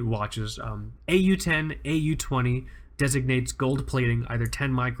Soviet watches, AU10, AU20 designates gold plating, either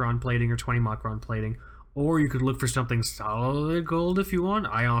 10 micron plating or 20 micron plating, or you could look for something solid gold if you want.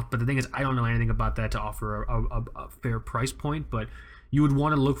 But the thing is, I don't know anything about that to offer a fair price point. But you would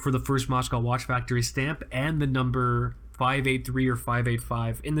want to look for the first Moscow Watch Factory stamp and the number 583 or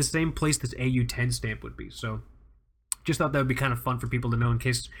 585 in the same place this AU10 stamp would be. So just thought that would be kind of fun for people to know in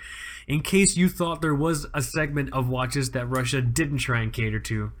case you thought there was a segment of watches that Russia didn't try and cater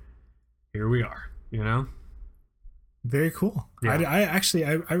to. Here we are, you know? Very cool. Yeah.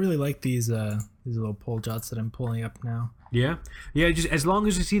 I really like these little pole jots that I'm pulling up now. Yeah. Just as long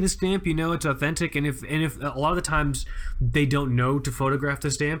as you see the stamp, you know it's authentic. And if a lot of the times they don't know to photograph the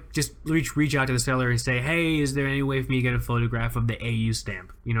stamp, just reach out to the seller and say, hey, is there any way for me to get a photograph of the AU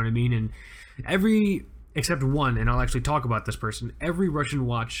stamp? You know what I mean? And except one, and I'll actually talk about this person. Every Russian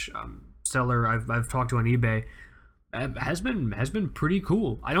watch seller I've talked to on eBay has been pretty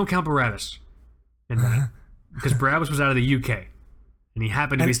cool. I don't count Barabbas in that because Barabbas was out of the UK. And he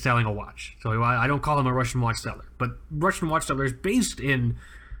happened to be selling a watch. So I don't call him a Russian watch seller. But Russian watch sellers based in,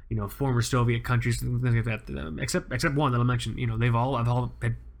 former Soviet countries, things like that, except one that I'll mention, I've all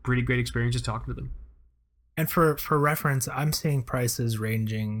had pretty great experiences talking to them. And for reference, I'm seeing prices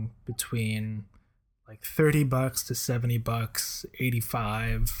ranging between like $30 to $70,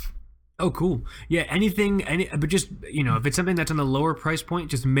 85. Oh, cool. Yeah, but just, if it's something that's on the lower price point,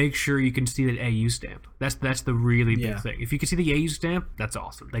 just make sure you can see that AU stamp. That's the really big thing. If you can see the AU stamp, that's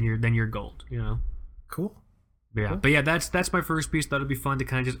awesome. Then you're gold, Cool. Yeah. Cool. But yeah, that's my first piece. That'll be fun to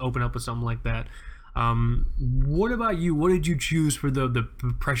kind of just open up with something like that. What about you? What did you choose for the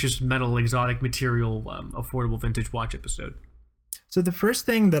precious metal, exotic material, affordable vintage watch episode? So the first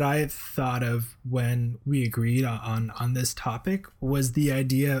thing that I thought of when we agreed on this topic was the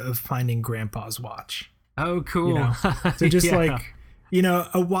idea of finding Grandpa's watch. Oh, cool. So just like,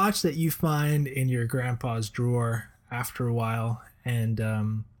 a watch that you find in your grandpa's drawer after a while. And,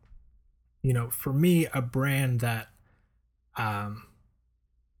 for me, a brand that I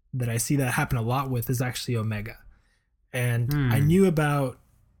see that happen a lot with is actually Omega. And I knew about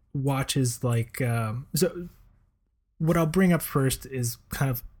watches like, so what I'll bring up first is kind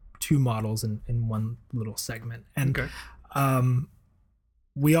of two models in one little segment. And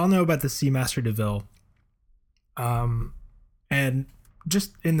we all know about the Seamaster DeVille. And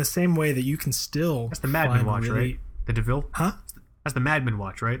just in the same way that you can still... That's the Madman watch, right? The DeVille? Huh? That's the Madman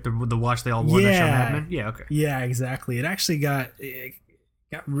watch, right? The watch they all wore in the show Madman? Yeah, okay. Yeah, exactly. It actually got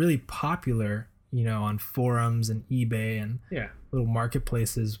really popular, on forums and eBay and little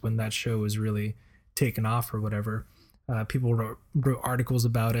marketplaces when that show was really taken off or whatever. People wrote articles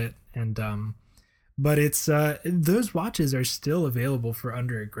about it, and but it's those watches are still available for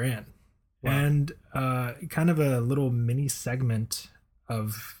under $1,000. Wow. And kind of a little mini segment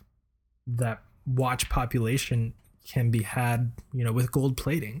of that watch population can be had, with gold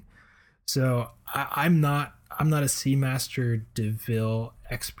plating. So I'm not a Seamaster DeVille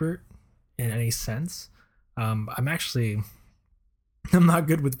expert in any sense. I'm not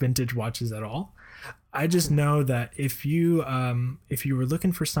good with vintage watches at all. I just know that if you were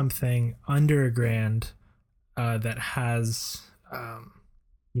looking for something under $1,000 that has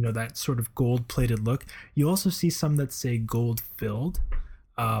that sort of gold plated look, you also see some that say gold filled.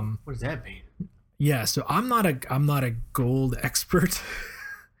 What does that mean? Yeah, so I'm not a gold expert,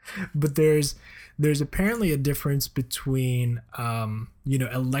 but there's apparently a difference between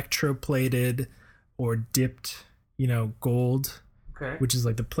electroplated or dipped gold, which is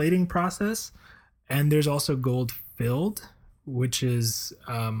like the plating process. And there's also gold filled, which is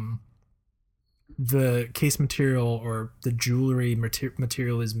the case material or the jewelry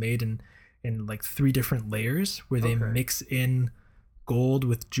material is made in like 3 different layers where they mix in gold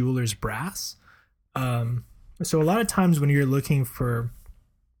with jeweler's brass. So a lot of times when you're looking for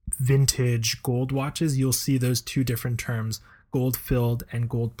vintage gold watches, you'll see those 2 different terms, gold filled and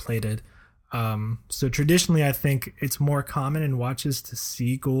gold plated. So traditionally, I think it's more common in watches to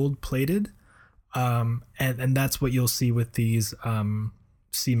see gold plated. And that's what you'll see with these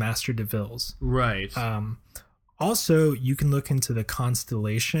Seamaster DeVilles. Right. Also, you can look into the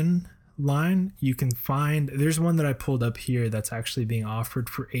Constellation line. You can find, there's one that I pulled up here that's actually being offered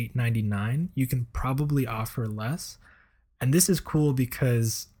for $899. You can probably offer less. And this is cool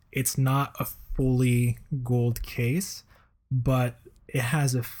because it's not a fully gold case, but it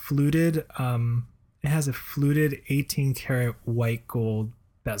has a fluted 18 karat white gold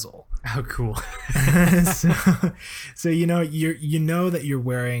bezel. Oh, cool. so, so you know that you're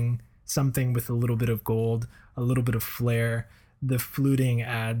wearing something with a little bit of gold, a little bit of flair. The fluting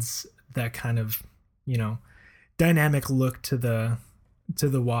adds that kind of dynamic look to the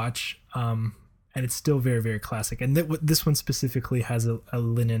watch, and it's still very, very classic. And this one specifically has a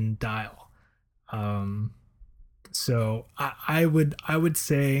linen dial. So I would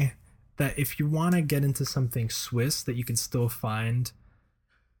say that if you want to get into something Swiss that you can still find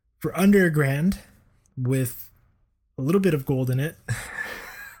for under $1,000 with a little bit of gold in it,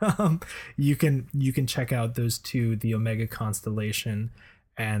 you can check out those two, the Omega Constellation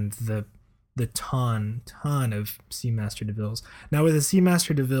and the ton of Seamaster DeVilles. Now with the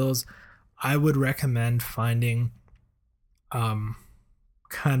Seamaster DeVilles, I would recommend finding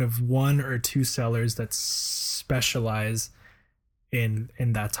kind of one or two sellers that specialize in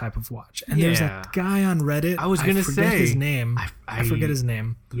that type of watch. And there's a guy on Reddit. I was gonna say his name. I forget his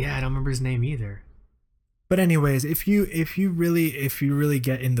name. Yeah, I don't remember his name either. But anyways, if you really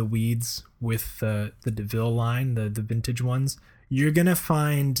get in the weeds with the DeVille line, the vintage ones, you're gonna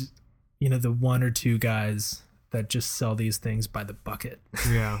find the one or two guys that just sell these things by the bucket.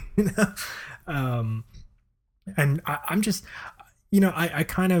 Yeah. And I'm just I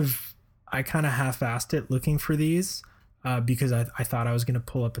kind of half-assed it looking for these because I thought I was going to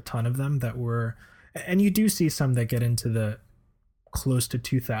pull up a ton of them that were, and you do see some that get into the close to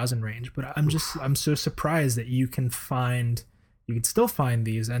 2,000 range, but I'm so surprised that you can still find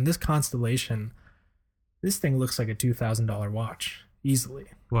these. And this Constellation, this thing looks like a $2,000 watch easily.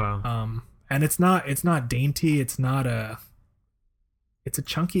 Wow. And it's not dainty. It's a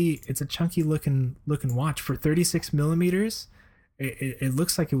chunky looking watch for 36 millimeters. It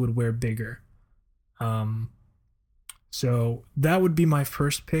looks like it would wear bigger. So that would be my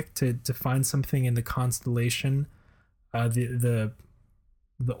first pick to find something in the Constellation, the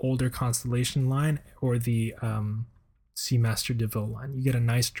older Constellation line, or the Seamaster DeVille line. You get a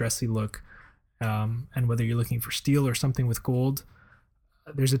nice dressy look, and whether you're looking for steel or something with gold,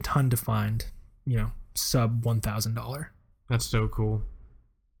 there's a ton to find. Sub $1,000. That's so cool.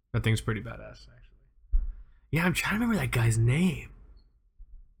 That thing's pretty badass, actually. Yeah, I'm trying to remember that guy's name.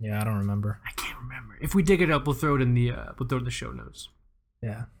 Yeah, I don't remember. I can't remember. If we dig it up, we'll throw it in the show notes.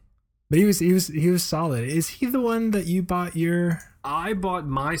 Yeah, but he was solid. Is he the one that you bought your? I bought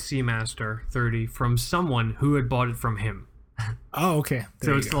my Seamaster 30 from someone who had bought it from him. Oh, okay.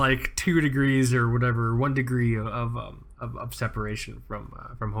 So it's like 2 degrees or whatever, 1 degree of separation from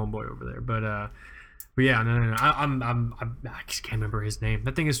homeboy over there. But yeah, no. I just can't remember his name.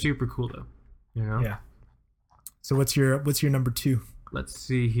 That thing is super cool though. Yeah. So what's your number 2? Let's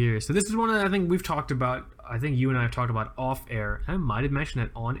see here. So this is one that I think we've talked about. I think you and I have talked about off air. I might have mentioned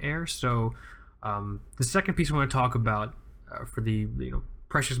it on air. So the second piece I want to talk about for the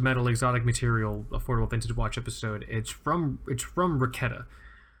precious metal, exotic material, affordable vintage watch episode, it's from Raketa.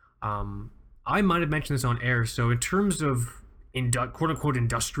 I might have mentioned this on air. So in terms of quote unquote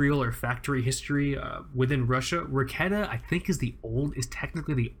industrial or factory history within Russia, Raketa I think is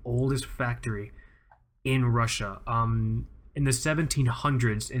technically the oldest factory in Russia. In the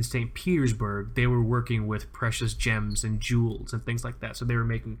 1700s in St. Petersburg, they were working with precious gems and jewels and things like that. So they were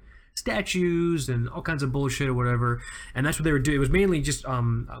making statues and all kinds of bullshit or whatever, and that's what they were doing. It was mainly just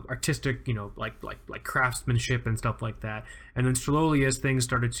artistic, like craftsmanship and stuff like that. And then slowly, as things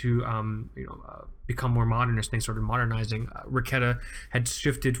started to become more modern, as things started modernizing, Raketa had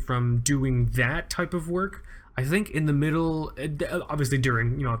shifted from doing that type of work. I think in the middle, obviously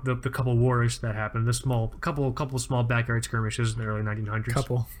during the couple wars that happened, the couple small backyard skirmishes in the early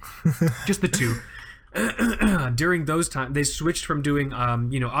 1900s. Just the two. During those times, they switched from doing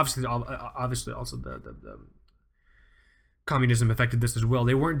obviously also the communism affected this as well.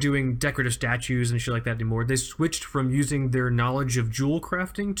 They weren't doing decorative statues and shit like that anymore. They switched from using their knowledge of jewel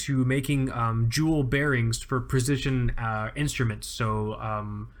crafting to making jewel bearings for precision instruments. So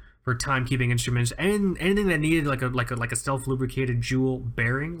for timekeeping instruments and anything that needed like a self-lubricated jewel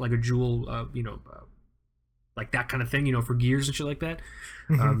bearing, like a jewel like that kind of thing, for gears and shit like that.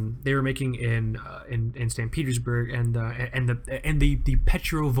 They were making in St. Petersburg and the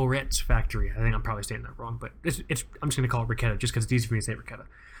Petrovorets factory. I think I'm probably saying that wrong, but it's I'm just gonna call it Raketa just because it's easy for me to say Raketa.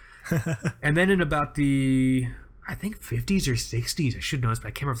 And then in about the I think 50s or 60s, I should know this, but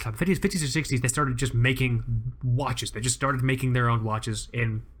I can't remember off the top. 50s or 60s, they started just making watches. They just started making their own watches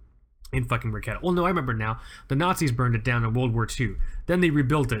in fucking Raketa. Well, no, I remember now. The Nazis burned it down in World War II. Then they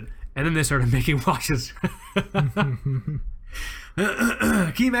rebuilt it, and then they started making watches. Can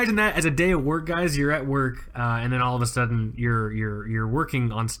you imagine that as a day of work, guys? You're at work, and then all of a sudden you're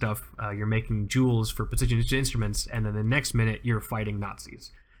working on stuff. You're making jewels for precision instruments, and then the next minute you're fighting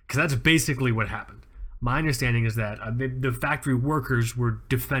Nazis. because that's basically what happened. My understanding is that the factory workers were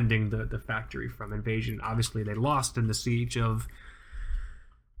defending the factory from invasion. Obviously, they lost in the siege of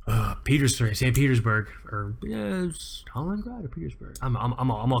St. Petersburg, or Stalingrad or Petersburg. I'm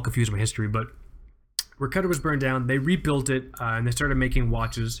all confused with my history, but Raketa was burned down. They rebuilt it, and they started making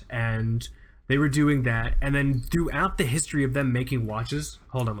watches, and they were doing that. And then throughout the history of them making watches,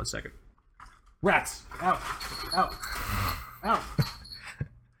 hold on one second. Rats! Out! Out! Out!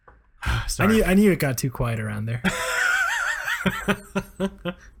 Sorry. I knew it got too quiet around there.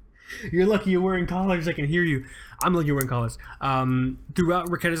 You're lucky you're wearing collars. I can hear you. I'm lucky you're wearing collars. Throughout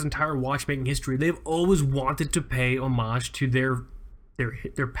Raketa's entire watchmaking history, they've always wanted to pay homage to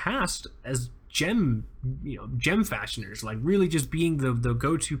their past as gem fashioners, like really just being the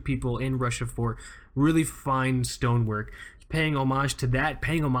go-to people in Russia for really fine stonework, paying homage to that,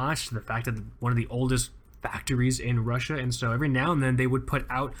 paying homage to the fact that one of the oldest factories in Russia. And so every now and then they would put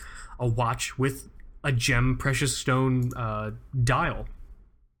out a watch with a gem precious stone dial.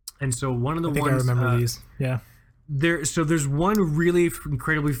 And so one of the ones I remember these. Yeah. There's one really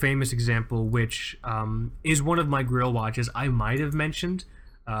incredibly famous example, which is one of my grill watches I might have mentioned.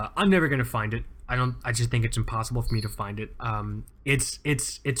 I'm never gonna find it. I just think it's impossible for me to find it. It's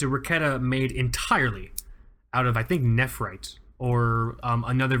a Raketa made entirely out of, I think, nephrite or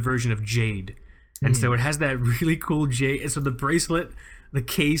another version of jade. And so it has that really cool jade. So the bracelet, the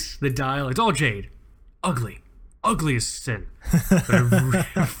case, the dial, it's all jade. Ugly as sin. But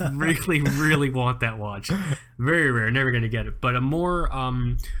I really, really want that watch. Very rare, never gonna get it. But a more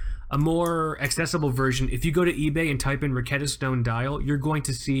accessible version, if you go to eBay and type in Raketa stone dial, you're going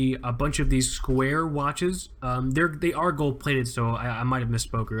to see a bunch of these square watches. They are gold plated, so I might have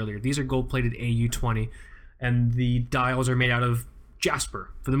misspoke earlier. These are gold plated AU20, and the dials are made out of jasper.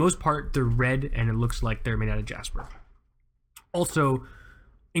 For the most part, they're red, and it looks like they're made out of jasper. Also,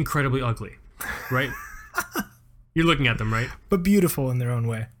 incredibly ugly, right? You're looking at them, right? But beautiful in their own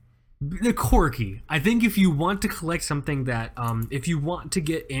way. They're quirky. I think if you want to collect something that, if you want to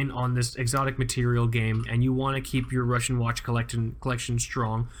get in on this exotic material game and you want to keep your Russian watch collection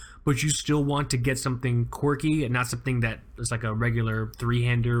strong, but you still want to get something quirky and not something that is like a regular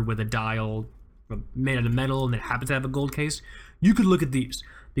three-hander with a dial made out of metal and it happens to have a gold case, you could look at these,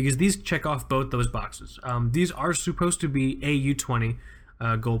 because these check off both those boxes. These are supposed to be AU20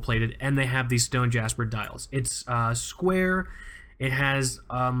 gold plated, and they have these stone jasper dials. It's square. It has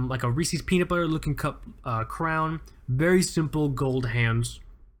like a Reese's peanut butter looking cup crown. Very simple gold hands.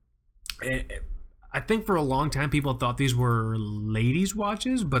 I think for a long time people thought these were ladies'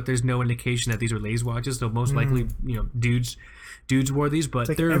 watches, but there's no indication that these are ladies' watches. So most likely, dudes wore these. But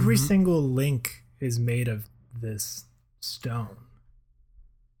it's like every single link is made of this stone.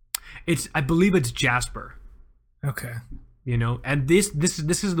 I believe it's jasper. Okay. And this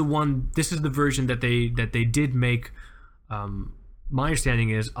is the one. This is the version that they did make. My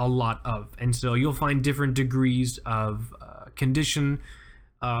understanding is a lot of, and so you'll find different degrees of condition.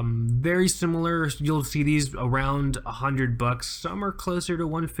 Very similar. You'll see these around $100. Some are closer to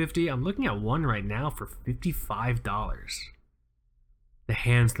 $150. I'm looking at one right now for $55. The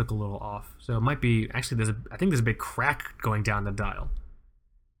hands look a little off, so it might be actually. I think there's a big crack going down the dial.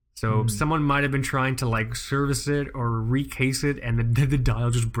 So someone might have been trying to like service it or recase it, and the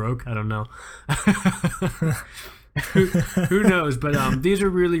dial just broke. I don't know. Who knows? But these are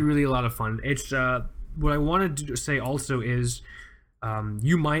really, really a lot of fun. It's what I wanted to say also is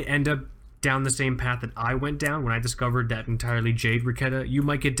you might end up down the same path that I went down when I discovered that entirely jade Raketa. You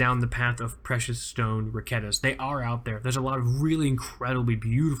might get down the path of precious stone Raketas. They are out there. There's a lot of really incredibly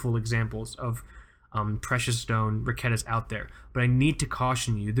beautiful examples of precious stone Raketas out there. But I need to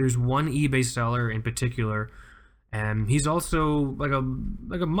caution you. There's one eBay seller in particular, and he's also like a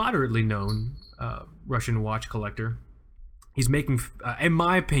moderately known Russian watch collector. He's making, in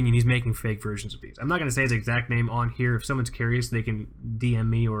my opinion, he's making fake versions of these. I'm not going to say his exact name on here. If someone's curious, they can DM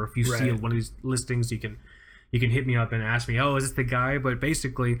me, or if you see one of these listings, you can hit me up and ask me, oh, is this the guy? But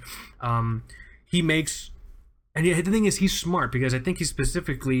basically, he makes, and the thing is, he's smart, because I think he's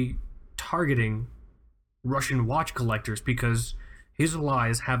specifically targeting Russian watch collectors, because his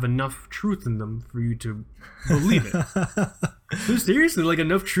lies have enough truth in them for you to believe it. So seriously, like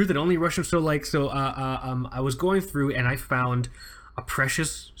enough truth that only Russian. I was going through and I found a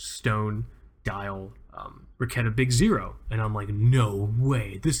precious stone dial Raketa Big Zero, and I'm like, no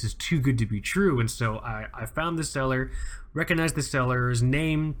way, this is too good to be true. And so I found the seller, recognized the seller's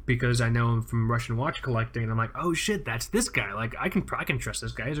name because I know him from Russian watch collecting, and I'm like, oh shit, that's this guy. Like I can trust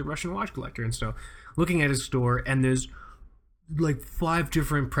this guy. He's a Russian watch collector. And so looking at his store, and there's like 5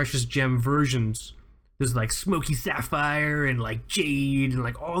 different precious gem versions there's like Smoky Sapphire and like Jade and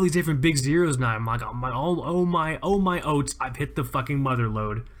like all these different big zeros now. I'm like, oh my oats, I've hit the fucking mother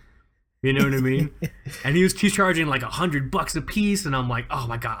load. You know what I mean? And he's charging like $100 a piece, and I'm like, oh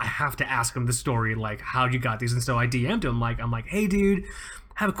my god, I have to ask him the story, like how you got these. And so I DM'd him, like, I'm like, hey dude,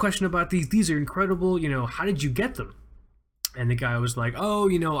 I have a question about these. These are incredible. You know, how did you get them? And the guy was like, oh,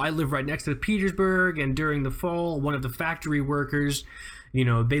 you know, I live right next to Petersburg, and during the fall, one of the factory workers, you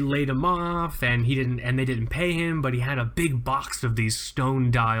know, they laid him off, and they didn't pay him, but he had a big box of these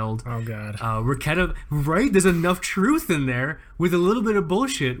stone-dialed Oh god. Raketa. Right? There's enough truth in there with a little bit of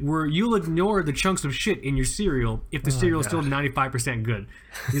bullshit where you'll ignore the chunks of shit in your cereal if the cereal is still 95% good.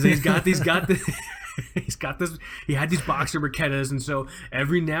 He's got this. He had these boxer Raketas, and so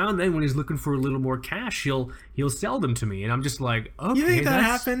every now and then when he's looking for a little more cash, he'll sell them to me, and I'm just like, okay, You think that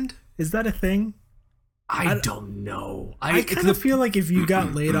happened? Is that a thing? I don't know. I kind of feel like if you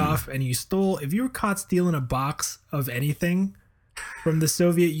got laid off and if you were caught stealing a box of anything from the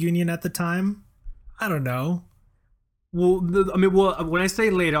Soviet Union at the time, I don't know. Well, when I say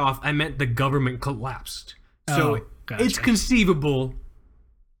laid off, I meant the government collapsed. So gotcha. It's conceivable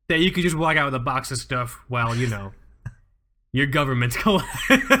that you could just walk out with a box of stuff while, you know, your government's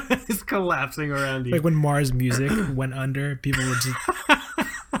is collapsing around you. Like when Mars Music went under, people were just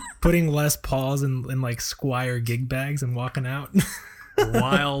putting Les Pauls in like Squire gig bags and walking out.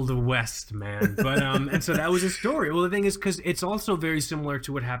 Wild West, man. But and so that was his story. Well, the thing is, because it's also very similar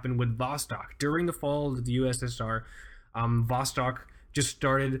to what happened with Vostok during the fall of the USSR. Vostok just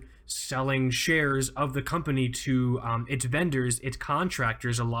started selling shares of the company to its vendors, its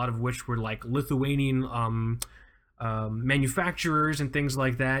contractors, a lot of which were like Lithuanian manufacturers and things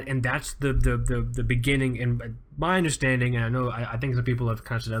like that. And that's the beginning, in my understanding, and I know I think some people have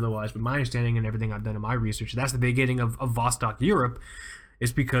kind of said otherwise, but my understanding and everything I've done in my research, that's the beginning of Vostok Europe,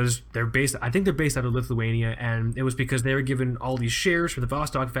 is because I think they're based out of Lithuania, and it was because they were given all these shares for the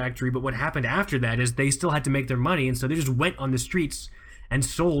Vostok factory. But what happened after that is they still had to make their money, and so they just went on the streets and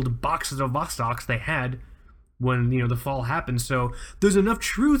sold boxes of Vostoks they had when, you know, the fall happened. So there's enough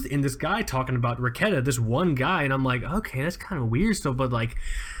truth in this guy talking about Raketa, this one guy, and I'm like, okay, that's kind of weird. So, but like,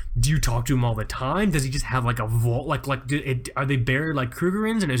 do you talk to him all the time? Does he just have like a vault? Are they buried like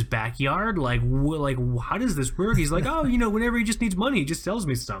Krugerrands in his backyard? Like how does this work? He's like, oh, you know, whenever he just needs money, he just sells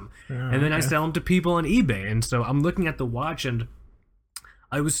me some, and then I sell them to people on eBay. And so I'm looking at the watch, and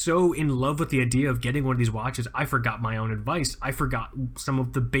I was so in love with the idea of getting one of these watches, I forgot my own advice. I forgot some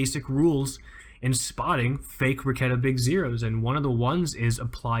of the basic rules in spotting fake Raketa Big Zeros, and one of the ones is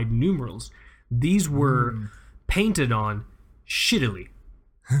applied numerals. These were painted on shittily.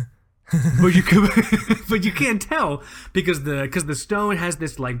 but you can't tell because the stone has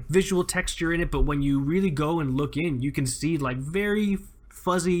this like visual texture in it, but when you really go and look in, you can see like very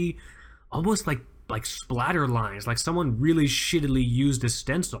fuzzy, almost like splatter lines, like someone really shittily used a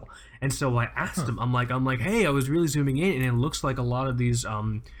stencil. And so I asked him, I'm like, hey, I was really zooming in, and it looks like a lot of these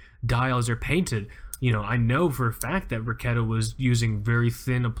dials are painted. You know, I know for a fact that Raketa was using very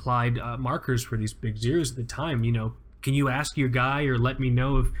thin applied markers for these big zeros at the time. You know, can you ask your guy or let me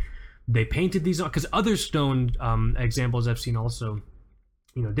know if they painted these on? Because other stone examples I've seen also,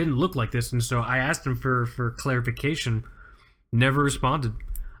 you know, didn't look like this. And so I asked him for clarification. Never responded.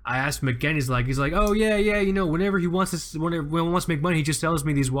 I asked him again. He's like, oh yeah, you know, whenever he wants to make money, he just sells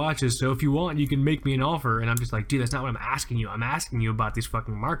me these watches. So if you want, you can make me an offer. And I'm just like, dude, that's not what I'm asking you. I'm asking you about these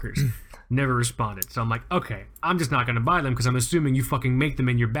fucking markers. Never responded. So I'm like, okay, I'm just not gonna buy them because I'm assuming you fucking make them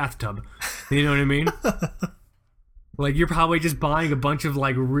in your bathtub. You know what I mean? Like, you're probably just buying a bunch of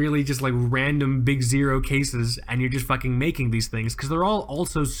like really just like random big zero cases, and you're just fucking making these things because they're all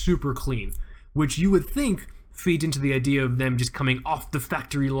also super clean, which you would think feeds into the idea of them just coming off the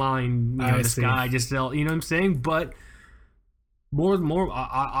factory line, you know, this guy just sell, you know what I'm saying? But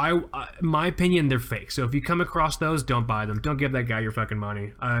my opinion, they're fake. So if you come across those, don't buy them. Don't give that guy your fucking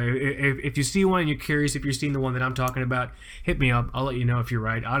money. If you see one and you're curious if you're seeing the one that I'm talking about, hit me up. I'll let you know if you're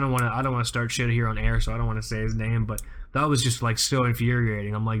right. I don't want to start shit here on air, so I don't want to say his name, but that was just like so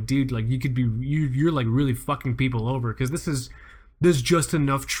infuriating. I'm like, dude, like you're like really fucking people over, because there's just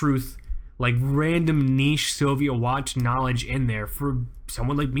enough truth, like random niche Soviet watch knowledge in there for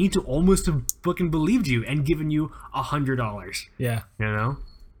someone like me to almost have fucking believed you and given you $100. Yeah. You know?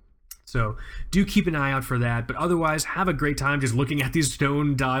 So do keep an eye out for that. But otherwise, have a great time just looking at these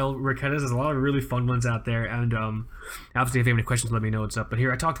stone dial Raketas. There's a lot of really fun ones out there. And obviously, if you have any questions, let me know what's up. But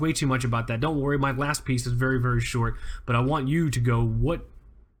here, I talked way too much about that. Don't worry, my last piece is very, very short. But I want you to go,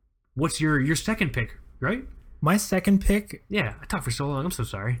 what's your second pick, right? My second pick. Yeah, I talked for so long. I'm so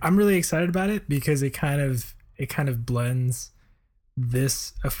sorry. I'm really excited about it because it kind of blends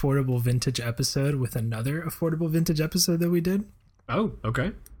this affordable vintage episode with another affordable vintage episode that we did. Oh,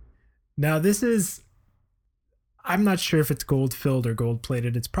 okay. Now this is, I'm not sure if it's gold filled or gold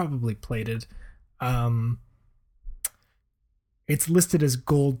plated. It's probably plated. It's listed as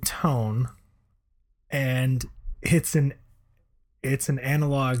gold tone, and it's an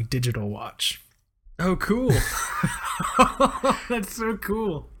analog digital watch. Oh, cool. That's so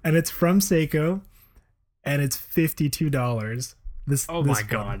cool. And it's from Seiko, and it's $52. Oh my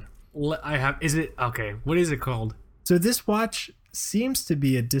God. Is it, okay, what is it called? So this watch seems to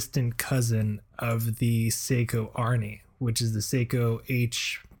be a distant cousin of the Seiko Arnie, which is the Seiko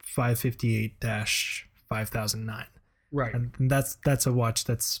H558-5009. Right. And that's a watch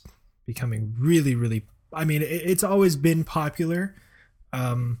that's becoming really, really, I mean, it's always been popular,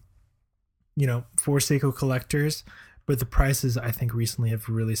 for Seiko collectors, but the prices I think recently have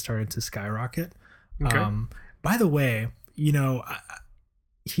really started to skyrocket. Okay. By the way,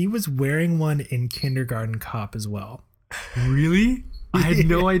 he was wearing one in Kindergarten Cop as well. Really? I had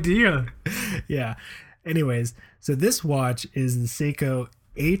no idea. Yeah. Anyways, so this watch is the Seiko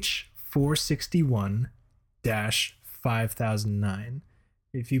H461-5009.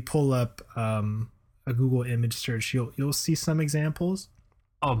 If you pull up a Google image search, you'll see some examples.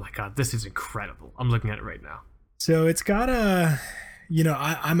 Oh my God, this is incredible. I'm looking at it right now. So it's got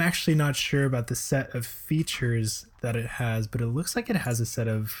I'm actually not sure about the set of features that it has, but it looks like it has a set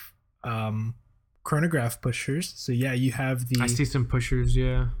of chronograph pushers. So yeah, you have I see some pushers,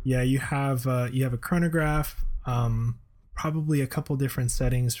 yeah. Yeah, you have a chronograph, probably a couple different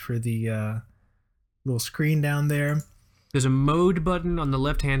settings for the little screen down there. There's a mode button on the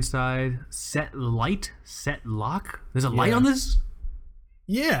left-hand side. Set light, set lock. There's a light on this?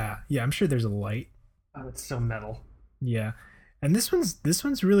 Yeah, I'm sure there's a light. Oh, it's so metal. Yeah. And this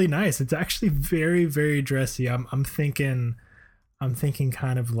one's really nice. It's actually very, very dressy. I'm thinking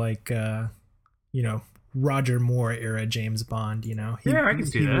kind of like Roger Moore era James Bond, Yeah, I can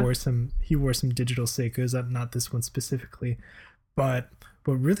see that. He wore some digital Seikos, not this one specifically. But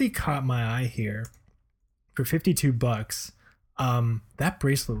what really caught my eye here, for $52, that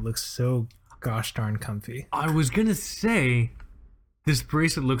bracelet looks so gosh darn comfy. I was gonna say, this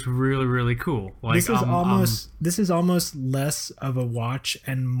bracelet looks really, really cool. Like, this is almost less of a watch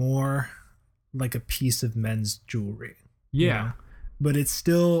and more like a piece of men's jewelry. Yeah. But it's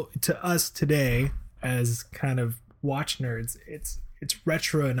still, to us today as kind of watch nerds, it's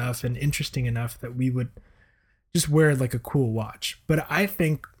retro enough and interesting enough that we would just wear like a cool watch. But I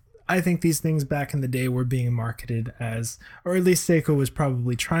think these things back in the day were being marketed as, or at least Seiko was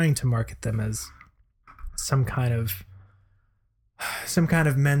probably trying to market them as some kind of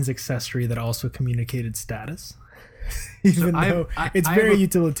men's accessory that also communicated status. Even though it's very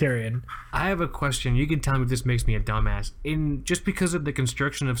utilitarian. I have a question. You can tell me if this makes me a dumbass. Just because of the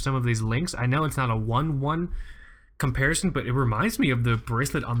construction of some of these links, I know it's not a 1-1 comparison, but it reminds me of the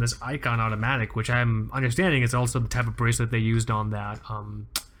bracelet on this Icon Automatic, which I'm understanding is also the type of bracelet they used on that on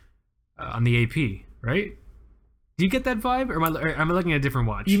the AP, right? Do you get that vibe, or am I looking at a different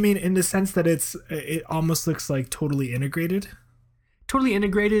watch? You mean in the sense that it almost looks like totally integrated? Totally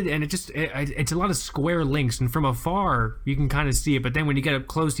integrated, and it's a lot of square links, and from afar you can kind of see it, but then when you get up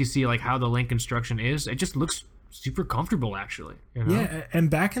close you see like how the link construction is. It just looks super comfortable, actually. Yeah, and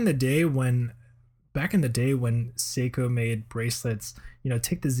back in the day when Seiko made bracelets,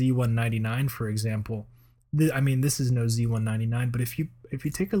 take the Z199 for example. This is no Z199, but if you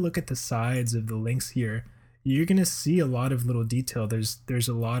take a look at the sides of the links here, you're gonna see a lot of little detail. There's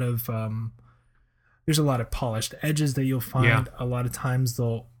a lot of polished edges that you'll find. Yeah. A lot of times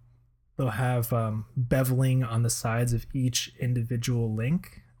they'll have beveling on the sides of each individual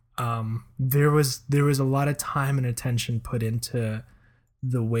link. There was a lot of time and attention put into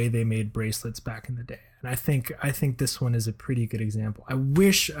the way they made bracelets back in the day, and I think this one is a pretty good example. I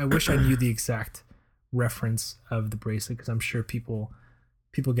wish I knew the exact reference of the bracelet, because I'm sure people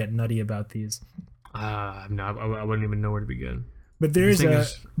get nutty about these. No, I wouldn't even know where to begin. But there's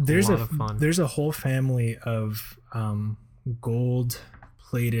a whole family of gold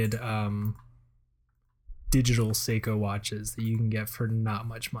plated digital Seiko watches that you can get for not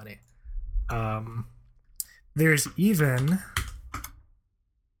much money. There's even,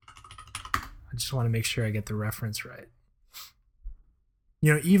 I just want to make sure I get the reference right.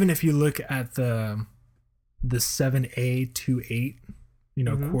 Even if you look at the 7A28,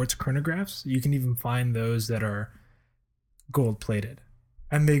 quartz chronographs, you can even find those that are gold plated,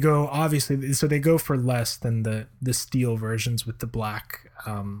 and they go for less than the steel versions with the black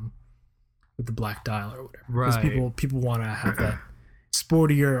dial or whatever. Right. Because people want to have that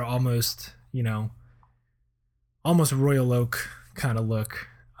sportier, almost Royal Oak kind of look.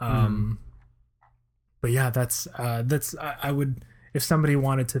 But yeah, that's I would, if somebody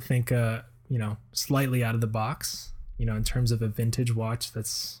wanted to think slightly out of the box, in terms of a vintage watch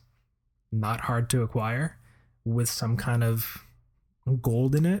that's not hard to acquire with some kind of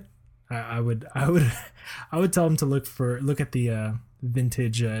gold in it, I would tell them to look at the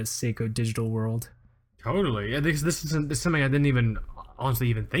vintage Seiko Digital World. Totally. Yeah, this is something I didn't even honestly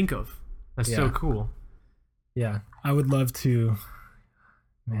even think of. That's so cool. Yeah, I would love to.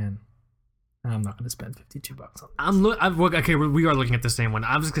 Man, I'm not going to spend $52 on this. Okay, we are looking at the same one.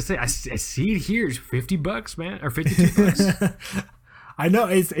 I was gonna say I see it here. It's $50, man, or $52. I know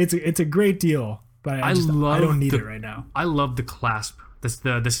it's a great deal, but I don't need it right now. I love the clasp.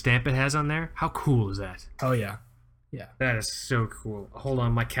 The stamp it has on there. How cool is that? Oh yeah, yeah. That is so cool. Hold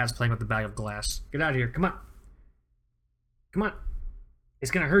on, my cat's playing with the bag of glass. Get out of here! Come on, come on. It's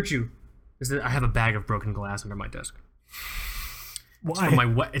gonna hurt you. I have a bag of broken glass under my desk. Why?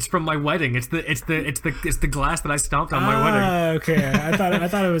 It's from my wedding. It's the glass that I stomped on my wedding. Okay. I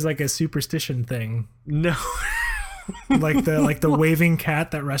thought it was like a superstition thing. No. like the waving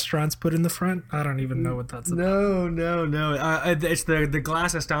cat that restaurants put in the front. I don't even know what that's about. No. It's the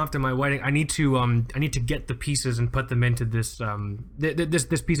glass I stomped in my wedding. I need to get the pieces and put them into this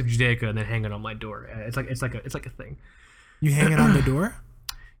this piece of Judaica and then hang it on my door. It's like a thing. You hang it on the door?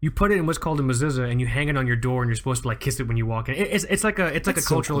 You put it in what's called a mezuzah, and you hang it on your door, and you're supposed to like kiss it when you walk in. It's like a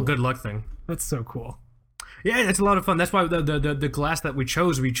cultural good luck thing. That's so cool. Yeah, it's a lot of fun. That's why the glass that we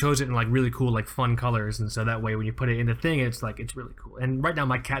chose it in like really cool like fun colors, and so that way when you put it in the thing, it's really cool. And right now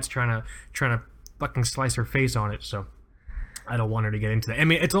my cat's trying to fucking slice her face on it, so I don't want her to get into that. I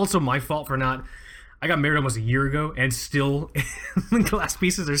mean, it's also my fault for not. I got married almost a year ago, and still the glass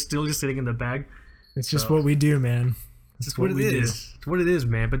pieces are still just sitting in the bag. It's just what we do, man. It's what it is. It's what it is,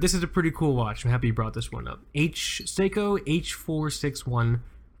 man. But this is a pretty cool watch. I'm happy you brought this one up. Seiko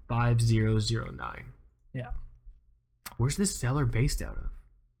H4615009. Yeah. Where's this seller based out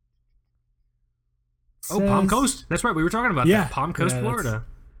of? Palm Coast. That's right. We were talking about that. Palm Coast, Florida.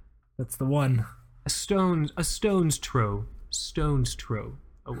 That's the one. A stone's throw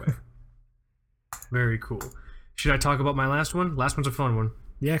away. Very cool. Should I talk about my last one? Last one's a fun one.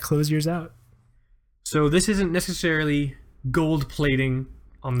 Yeah, close yours out. So this isn't necessarily gold plating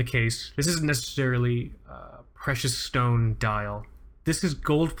on the case. This isn't necessarily precious stone dial. This is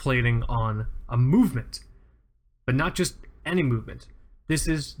gold plating on a movement, but not just any movement. This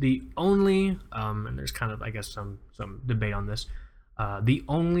is the only, and there's kind of, I guess, some debate on this, the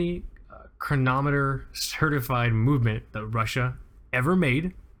only chronometer certified movement that Russia ever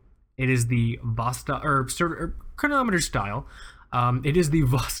made. It is the Vostok, or chronometer style. It is the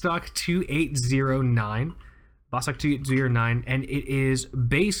Vostok 2809. Vostok 2809, and it is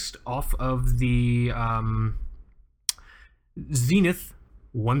based off of the Zenith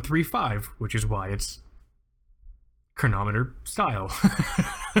 135, which is why it's chronometer style.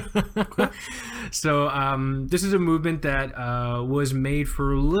 So this is a movement that was made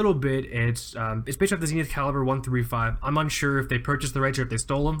for a little bit. It's based off the Zenith caliber 135. I'm unsure if they purchased the rights or if they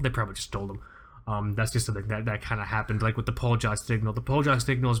stole them. They probably just stole them. That's just something that kind of happened, like with the Poljot signal. The Poljot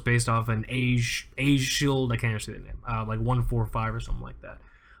signal is based off an Age Shield. I can't even say the name. Like 145 or something like that.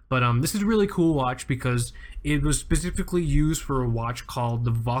 But this is a really cool watch because it was specifically used for a watch called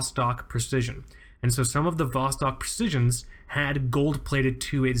the Vostok Precision. And so some of the Vostok Precisions had gold-plated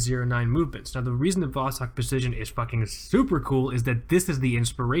 2809 movements. Now, the reason the Vostok Precision is fucking super cool is that this is the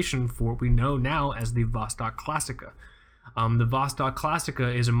inspiration for what we know now as the Vostok Classica. The Vostok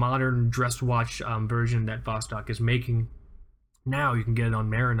Classica is a modern dress watch version that Vostok is making now. You can get it on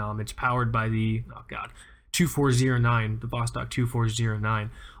Marinam. It's powered by the 2409, the Vostok 2409.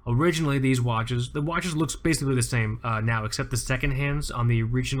 Originally, the watches looks basically the same now, except the second hands on the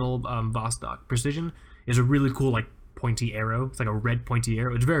original Vostok Precision is a really cool like pointy arrow. It's like a red pointy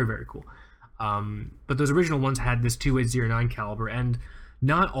arrow. It's very, very cool. But those original ones had this 2809 caliber, and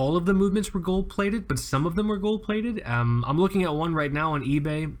not all of the movements were gold plated, but some of them were gold plated. I'm looking at one right now on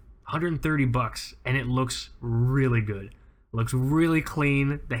eBay, $130, and it looks really good. It looks really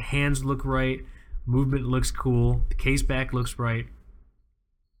clean. The hands look right. Movement looks cool. The case back looks right.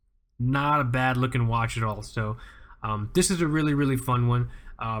 Not a bad looking watch at all. So this is a really, really fun one.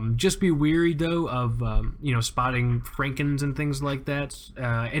 Just be weary though of spotting Frankens and things like that.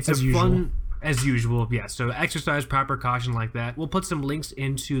 It's as usual. Fun. As usual, yeah. So exercise proper caution like that. We'll put some links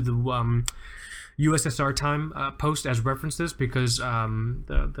into the USSR time post as references because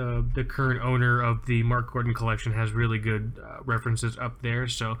the current owner of the Mark Gordon collection has really good references up there.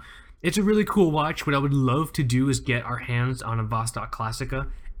 So It's a really cool watch. What I would love to do is get our hands on a Vostok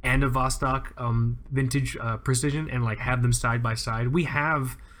Classica and a Vostok vintage precision, and like have them side by side. We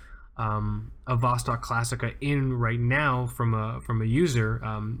have a Vostok Classica in right now from a user.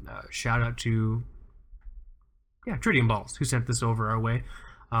 Shout out to Tritium Balls, who sent this over our way.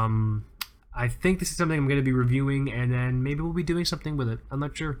 I think this is something I'm going to be reviewing, and then maybe we'll be doing something with it. I'm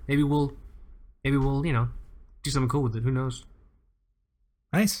not sure. Maybe we'll do something cool with it. Who knows?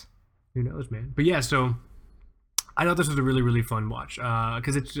 Nice. Who knows, man? But yeah, so I thought this was a really, really fun watch,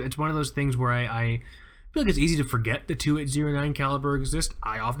 because it's one of those things where I feel like it's easy to forget the 2809 caliber exists.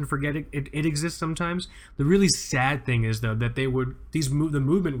 I often forget it exists sometimes. The really sad thing is, though, that the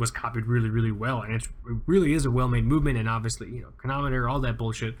movement was copied really, really well, and it really is a well-made movement, and obviously, chronometer, all that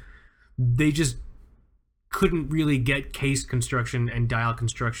bullshit. They just couldn't really get case construction and dial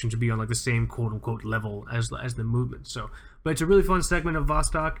construction to be on like the same quote-unquote level as the movement. So, but it's a really fun segment of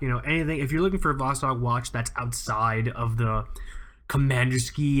Vostok. Anything, if you're looking for a Vostok watch that's outside of the Commander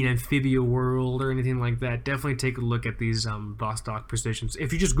Ski and Amphibia world or anything like that, definitely take a look at these Vostok Precisions.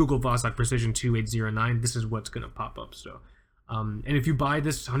 If you just Google Vostok Precision 2809, this is what's going to pop up. So, and if you buy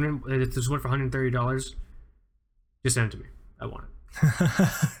this one for $130, just send it to me. I want it.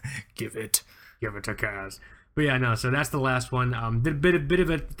 Give it to Kaz. But yeah, no. So that's the last one. Bit of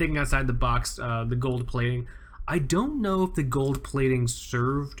a thing outside the box. The gold plating. I don't know if the gold plating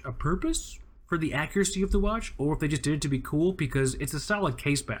served a purpose for the accuracy of the watch, or if they just did it to be cool, because it's a solid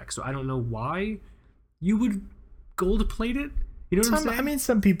case back. So I don't know why you would gold plate it. You know what I'm saying? I mean,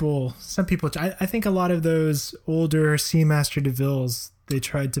 some people. I think a lot of those older Seamaster DeVilles, they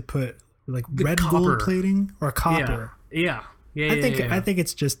tried to put like the red copper. Gold plating or copper. Yeah. I think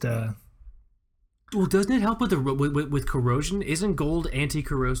it's just Well, doesn't it help with corrosion? Isn't gold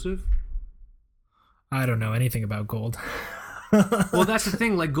anti-corrosive? I don't know anything about gold. Well, that's the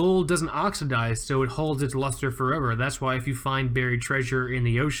thing. Like, gold doesn't oxidize, so it holds its luster forever. That's why if you find buried treasure in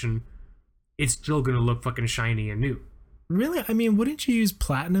the ocean, it's still gonna look fucking shiny and new. Really? I mean, wouldn't you use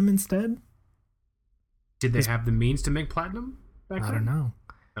platinum instead? Did they have the means to make platinum back then? I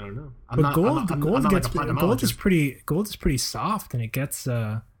don't know. But gold is pretty soft, and it gets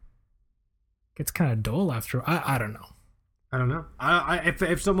kind of dull after. I don't know. I don't know.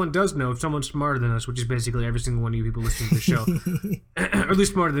 If someone does know, if someone's smarter than us, which is basically every single one of you people listening to the show, or at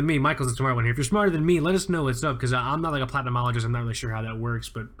least smarter than me, Michael's the smart one here. If you're smarter than me, let us know what's up, because I'm not like a platinumologist. I'm not really sure how that works,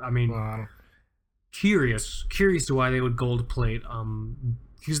 but I mean, curious to why they would gold plate.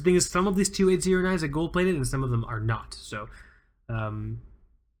 Because the thing is, some of these 2809s are gold plated, and some of them are not. So,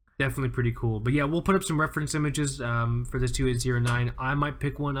 definitely pretty cool. But yeah, we'll put up some reference images for this 2809. I might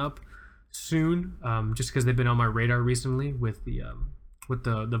pick one up soon, just because they've been on my radar recently with the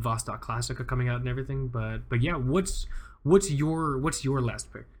Vostok Classica coming out and everything. But yeah, what's your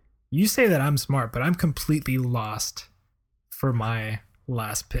last pick? You say that I'm smart, but I'm completely lost for my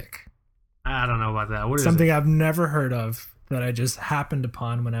last pick. I don't know about that. What is something it? I've never heard of that I just happened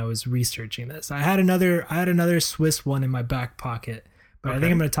upon when I was researching this. I had another Swiss one in my back pocket, but okay. I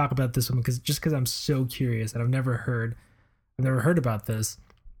think I'm going to talk about this one because I'm so curious and I've never heard about this.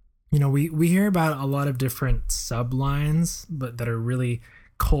 We hear about a lot of different sublines, but that are really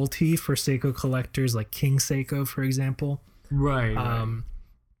culty for Seiko collectors, like King Seiko, for example. Right.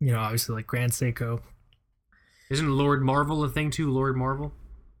 Obviously like Grand Seiko. Isn't Lord Marvel a thing too? Lord Marvel.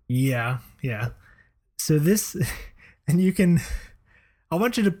 Yeah. So this, and I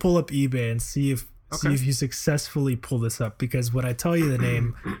want you to pull up eBay and see if you successfully pull this up, because when I tell you the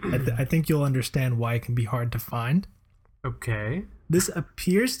name, I think you'll understand why it can be hard to find. Okay. This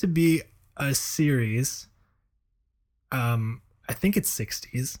appears to be a series. I think it's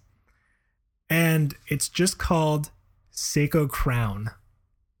 60s. And it's just called Seiko Crown.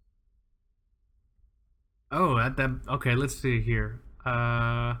 Oh, okay, let's see here.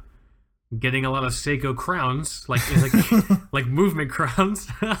 Getting a lot of Seiko crowns, like movement crowns.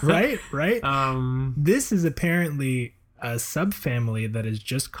 Right. This is apparently a subfamily that is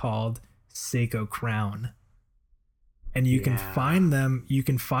just called Seiko Crown. And you can find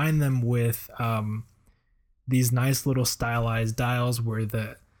them with these nice little stylized dials where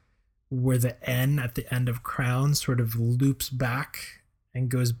the N at the end of crown sort of loops back and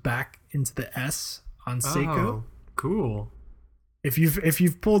goes back into the S on Seiko. Oh, cool. If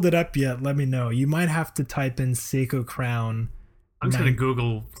you've pulled it up yet, let me know. You might have to type in Seiko Crown. I'm just gonna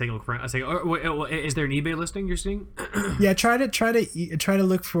Google Seiko Crown. Is there an eBay listing you're seeing? Yeah, try to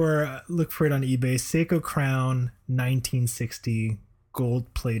look for it on eBay. Seiko Crown 1960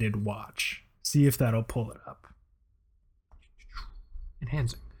 gold plated watch. See if that'll pull it up.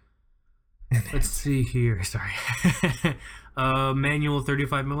 Enhancing. Let's see here. Sorry. Manual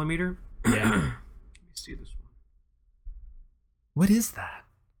 35 millimeter. Yeah. Let me see this one. What is that?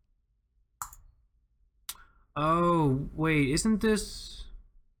 Oh, wait, isn't this?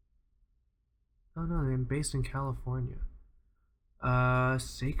 Oh no, they're based in California.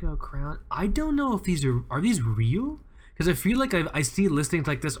 Seiko Crown. I don't know if these are these real? Because I feel like I see listings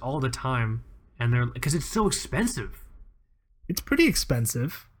like this all the time, and they're because it's so expensive. It's pretty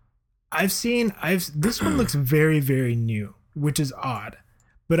expensive. This one looks very, very new, which is odd.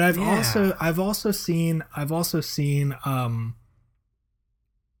 But I've also seen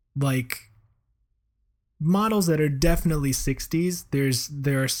like models that are definitely 60s.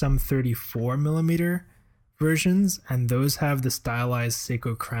 There are some 34 millimeter versions, and those have the stylized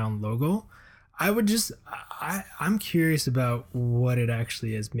Seiko Crown logo. I'm curious about what it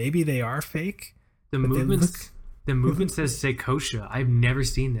actually is. Maybe they are fake. The movement says Seikosha. I've never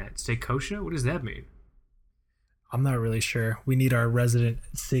seen that. Seikosha? What does that mean? I'm not really sure. We need our resident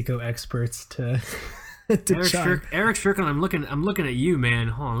Seiko experts to Eric Strickland, I'm looking at you, man.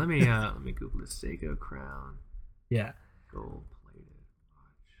 Hold on, let me Google this Seiko Crown. Yeah. Gold plated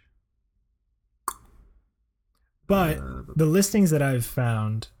watch. But the listings that I've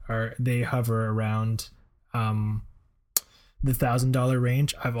found they hover around the $1,000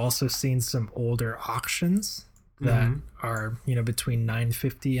 range. I've also seen some older auctions that are, between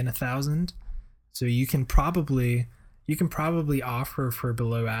 $950 and $1,000. So you can probably offer for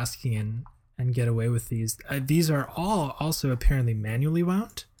below asking and get away with these. These are all also apparently manually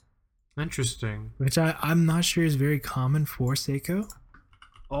wound. Interesting. Which I'm not sure is very common for Seiko.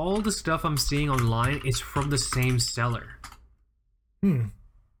 All the stuff I'm seeing online is from the same seller. What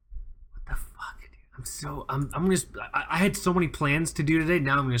the fuck, dude? I had so many plans to do today.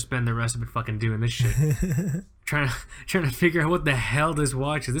 Now I'm gonna spend the rest of it fucking doing this shit. trying to figure out what the hell this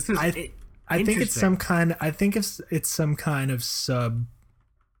watch is. This is I think it's some kind of sub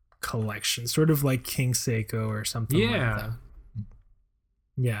collection, sort of like King Seiko or something like that.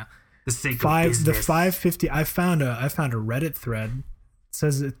 Yeah. The Seiko the 550. I found a Reddit thread. It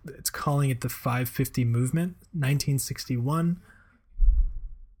says it's calling it the 550 movement, 1961.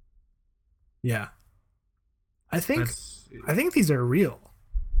 Yeah. I think these are real.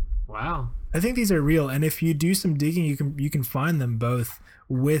 Wow. I think these are real, and if you do some digging, you can find them both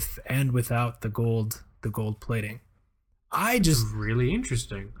with and without the gold plating. It's really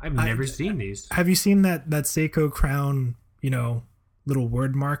interesting. I've never seen these. Have you seen that Seiko Crown, little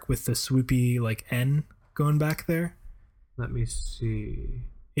word mark with the swoopy like N going back there? Let me see.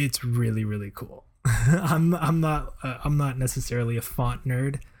 It's really, really cool. I'm not necessarily a font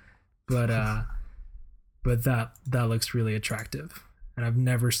nerd, but that looks really attractive. And I've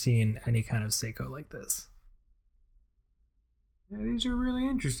never seen any kind of Seiko like this. Yeah, these are really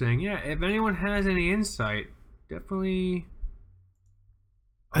interesting. Yeah, if anyone has any insight, definitely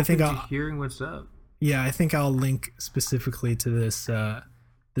hearing what's up. Yeah, I think I'll link specifically to this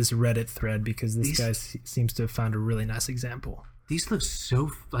Reddit thread because this guy seems to have found a really nice example. These look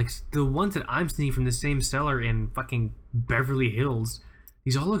so like the ones that I'm seeing from the same seller in fucking Beverly Hills.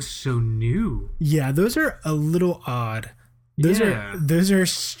 These all look so new. Yeah, those are a little odd. Those are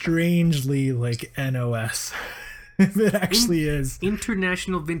strangely like NOS. It actually is.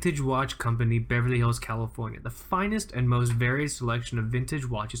 International Vintage Watch Company, Beverly Hills, California. The finest and most varied selection of vintage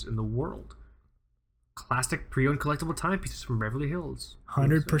watches in the world. Classic pre-owned collectible timepieces from Beverly Hills.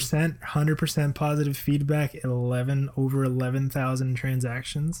 100% positive feedback. Over 11,000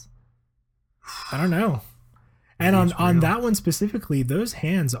 transactions. I don't know. And on that one specifically, those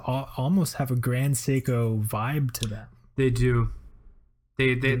hands almost have a Grand Seiko vibe to them. They do.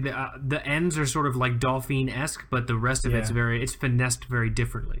 The ends are sort of like Dolphine-esque, but the rest of it's finessed very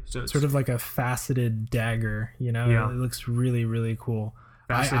differently. So it's sort of like a faceted dagger, Yeah. It looks really, really cool.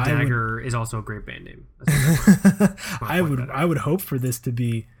 Faceted Dagger is also a great band name. I would hope for this to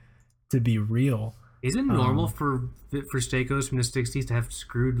be real. Is it normal for Seikos from the 60s to have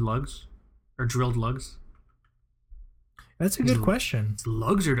screwed lugs or drilled lugs? That's a good question.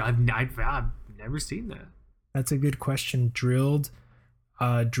 Lugs are I've never seen that. That's a good question. Drilled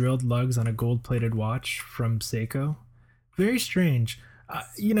lugs on a gold-plated watch from Seiko. Very strange.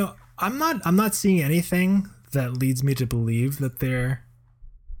 I'm not seeing anything that leads me to believe that they're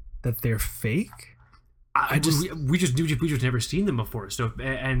fake. We just never seen them before. So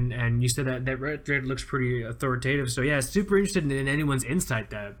and you said that red thread looks pretty authoritative. So yeah, super interested in anyone's insight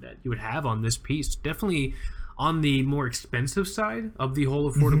that you would have on this piece. Definitely on the more expensive side of the whole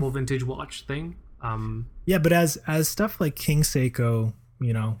affordable vintage watch thing. Yeah, but as stuff like King Seiko,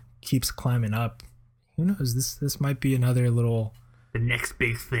 keeps climbing up, who knows? This might be another little the next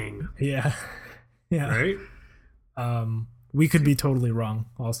big thing. Yeah. Yeah. Right? We could be totally wrong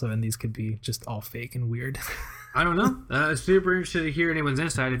also, and these could be just all fake and weird. I don't know. Super interested to hear anyone's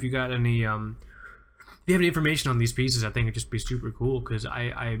insight. If you got any, if you have any information on these pieces, I think it'd just be super cool because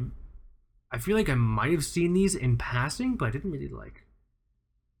I feel like I might have seen these in passing, but I didn't really like.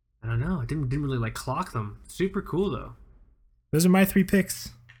 I don't know. I didn't really like clock them. Super cool though. Those are my 3 picks.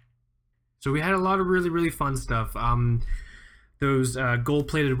 So we had a lot of really, really fun stuff. Those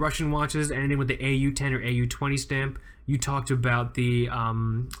gold-plated Russian watches, anything with the AU10 or AU20 stamp. You talked about the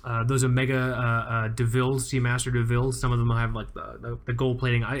those Omega DeVille, Seamaster DeVille. Some of them have like the gold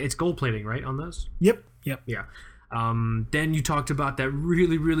plating. It's gold plating, right, on those? Yep. Yeah. Then you talked about that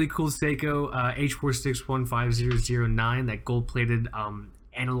really, really cool Seiko H4615009, that gold-plated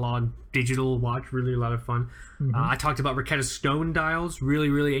analog digital watch. Really a lot of fun. I talked about Raketa stone dials. Really,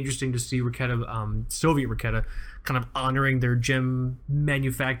 really interesting to see Raketa, Soviet Raketa, kind of honoring their gem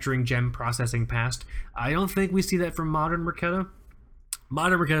manufacturing, gem processing past. I don't think we see that from modern Raketa.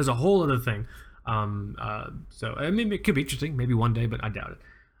 Modern Raketa is a whole other thing. So I mean, it could be interesting, maybe one day, but I doubt it.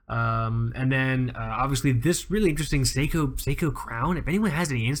 And then obviously this really interesting Seiko crown. If anyone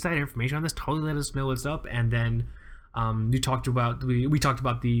has any inside information on this, totally let us know what's up. And then we talked about the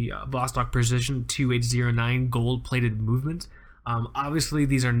Vostok Precision 2809 gold-plated movement. Obviously,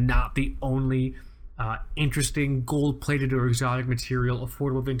 these are not the only interesting gold-plated or exotic material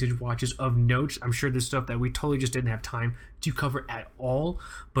affordable vintage watches of note. I'm sure there's stuff that we totally just didn't have time to cover at all.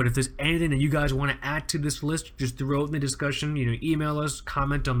 But if there's anything that you guys want to add to this list, just throw it in the discussion. Email us,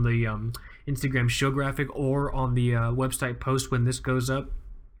 comment on the Instagram show graphic or on the website post when this goes up.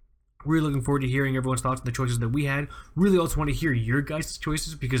 Really looking forward to hearing everyone's thoughts on the choices that we had. Really also want to hear your guys'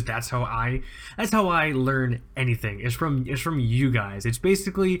 choices because that's how I learn anything. It's from you guys. It's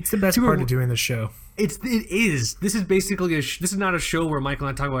basically It's the best part of doing the show. It is. This is basically this is not a show where Michael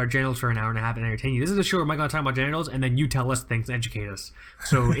and I talk about our genitals for an hour and a half and entertain you. This is a show where Michael and I talk about genitals and then you tell us things and educate us.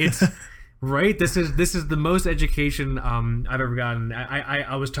 So it's right. This is the most education I've ever gotten.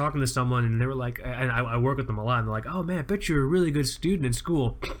 I was talking to someone and they were like, and I work with them a lot. And they're like, oh man, I bet you're a really good student in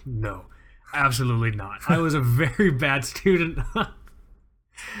school. No, absolutely not. I was a very bad student.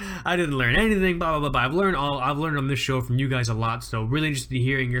 I didn't learn anything. Blah blah blah. I've learned on this show from you guys a lot. So really interested in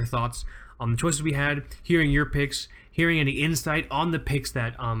hearing your thoughts on the choices we had, hearing your picks, hearing any insight on the picks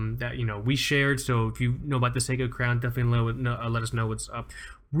that we shared. So if you know about the Seiko crown, definitely let us know what's up.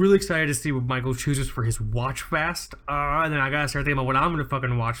 Really excited to see what Michael chooses for his watch fast. And then I gotta start thinking about what I'm gonna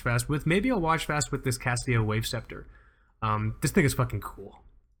fucking watch fast with. Maybe I'll watch fast with this Casio Wave Scepter. This thing is fucking cool.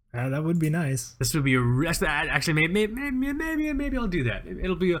 That would be nice. This would be actually maybe I'll do that.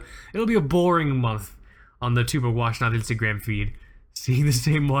 It'll be a boring month on the Tuba Watch Not Instagram feed, seeing the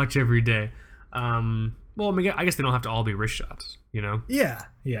same watch every day. Well, I mean, I guess they don't have to all be wrist shots, Yeah,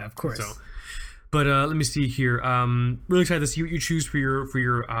 of course. So, but let me see here. Really excited to see what you choose for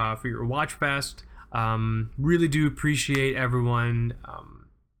your watch fast. Really do appreciate everyone,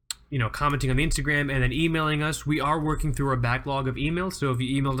 commenting on the Instagram and then emailing us. We are working through our backlog of emails, so if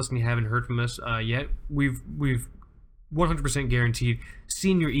you emailed us and you haven't heard from us yet, we've 100% guaranteed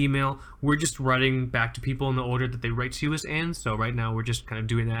seen your email. We're just writing back to people in the order that they write to us in. So right now we're just kind of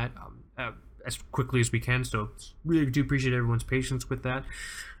doing that as quickly as we can. So really do appreciate everyone's patience with that.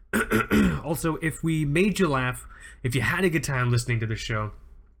 Also, if we made you laugh, if you had a good time listening to the show,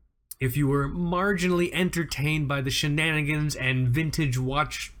 if you were marginally entertained by the shenanigans and vintage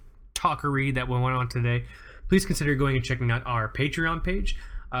watch talkery that went on today, please consider going and checking out our Patreon page.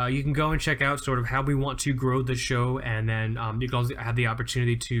 You can go and check out sort of how we want to grow the show, and then you can also have the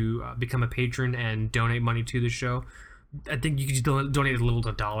opportunity to become a patron and donate money to the show. I think you can just donate as little as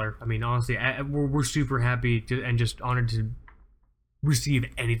 $1. I mean, honestly, we're super happy and just honored to receive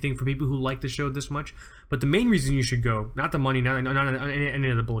anything from people who like the show this much. But the main reason you should go, not the money, not any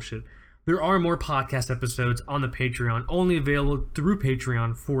of the bullshit. There are more podcast episodes on the Patreon, only available through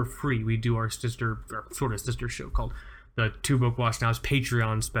Patreon for free. We do our sister show called the Two Book Watch Now's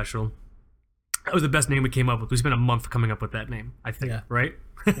Patreon special. That was the best name we came up with. We spent a month coming up with that name, I think, right?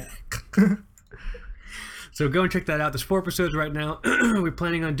 Yeah. So go and check that out. There's 4 episodes right now. We're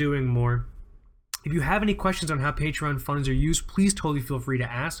planning on doing more. If you have any questions on how Patreon funds are used, please totally feel free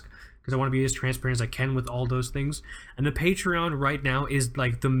to ask, because I want to be as transparent as I can with all those things. And the Patreon right now is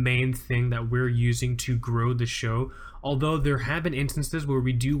like the main thing that we're using to grow the show. Although there have been instances where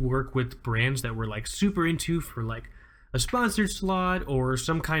we do work with brands that we're like super into for like a sponsored slot or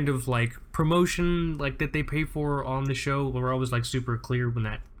some kind of like promotion like that they pay for on the show. We're always like super clear when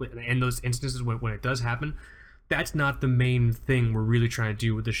that, in those instances when it does happen. That's not the main thing we're really trying to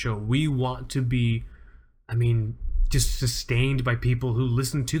do with the show. We want to be, just sustained by people who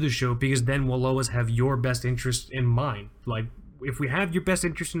listen to the show, because then we'll always have your best interest in mind. Like, if we have your best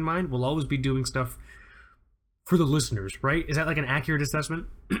interest in mind, we'll always be doing stuff for the listeners, right? Is that like an accurate assessment?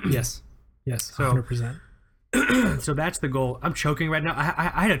 Yes. Yes, 100%. So that's the goal. I'm choking right now.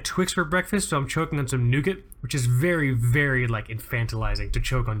 I had a Twix for breakfast, so I'm choking on some nougat, which is very, very like infantilizing to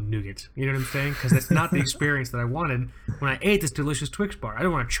choke on nougat. You know what I'm saying? Because that's not the experience that I wanted when I ate this delicious Twix bar. I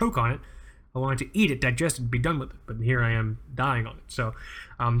don't want to choke on it. I wanted to eat it, digest it, and be done with it. But here I am dying on it. So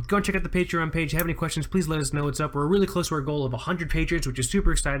go and check out the Patreon page. If you have any questions, please let us know. It's up. We're really close to our goal of 100 patrons, which is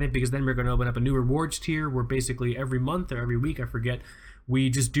super exciting, because then we're going to open up a new rewards tier where basically every month or every week, I forget, we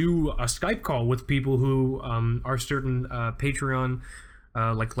just do a Skype call with people who are certain Patreon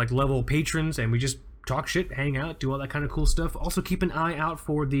like level patrons, and we just talk shit, hang out, do all that kind of cool stuff. Also, keep an eye out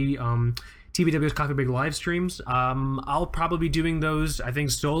for the TBW's Coffee Break live streams. I'll probably be doing those, I think,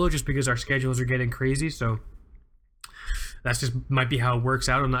 solo, just because our schedules are getting crazy. So that's just might be how it works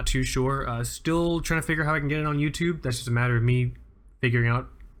out. I'm not too sure. Still trying to figure out how I can get it on YouTube. That's just a matter of me figuring out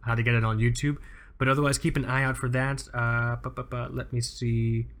how to get it on YouTube. But otherwise, keep an eye out for that. Let me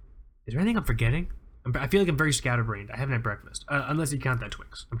see. Is there anything I'm forgetting? I feel like I'm very scatterbrained. I haven't had breakfast. Unless you count that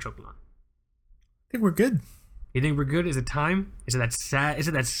Twix I'm choking on. I think we're good. You think we're good? Is it time? Is it that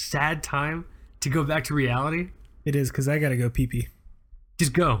sad time to go back to reality? It is, because I got to go pee-pee.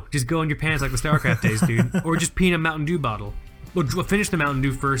 Just go in your pants like the StarCraft days, dude. Or just pee in a Mountain Dew bottle. Well, finish the Mountain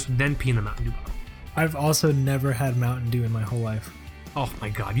Dew first, then pee in the Mountain Dew bottle. I've also never had Mountain Dew in my whole life. Oh my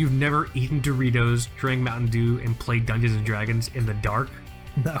god, you've never eaten Doritos, drank Mountain Dew, and played Dungeons and Dragons in the dark?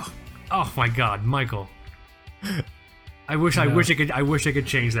 No. Oh my god, Michael. I wish I could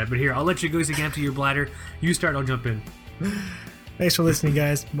change that, but here, I'll let you go so you can empty your bladder. You start, I'll jump in. Thanks for listening,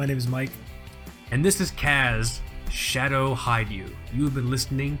 guys. My name is Mike. And this is Kaz, Shadow Hide You. You have been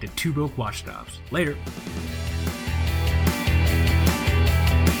listening to Two Broke Watchstops. Later.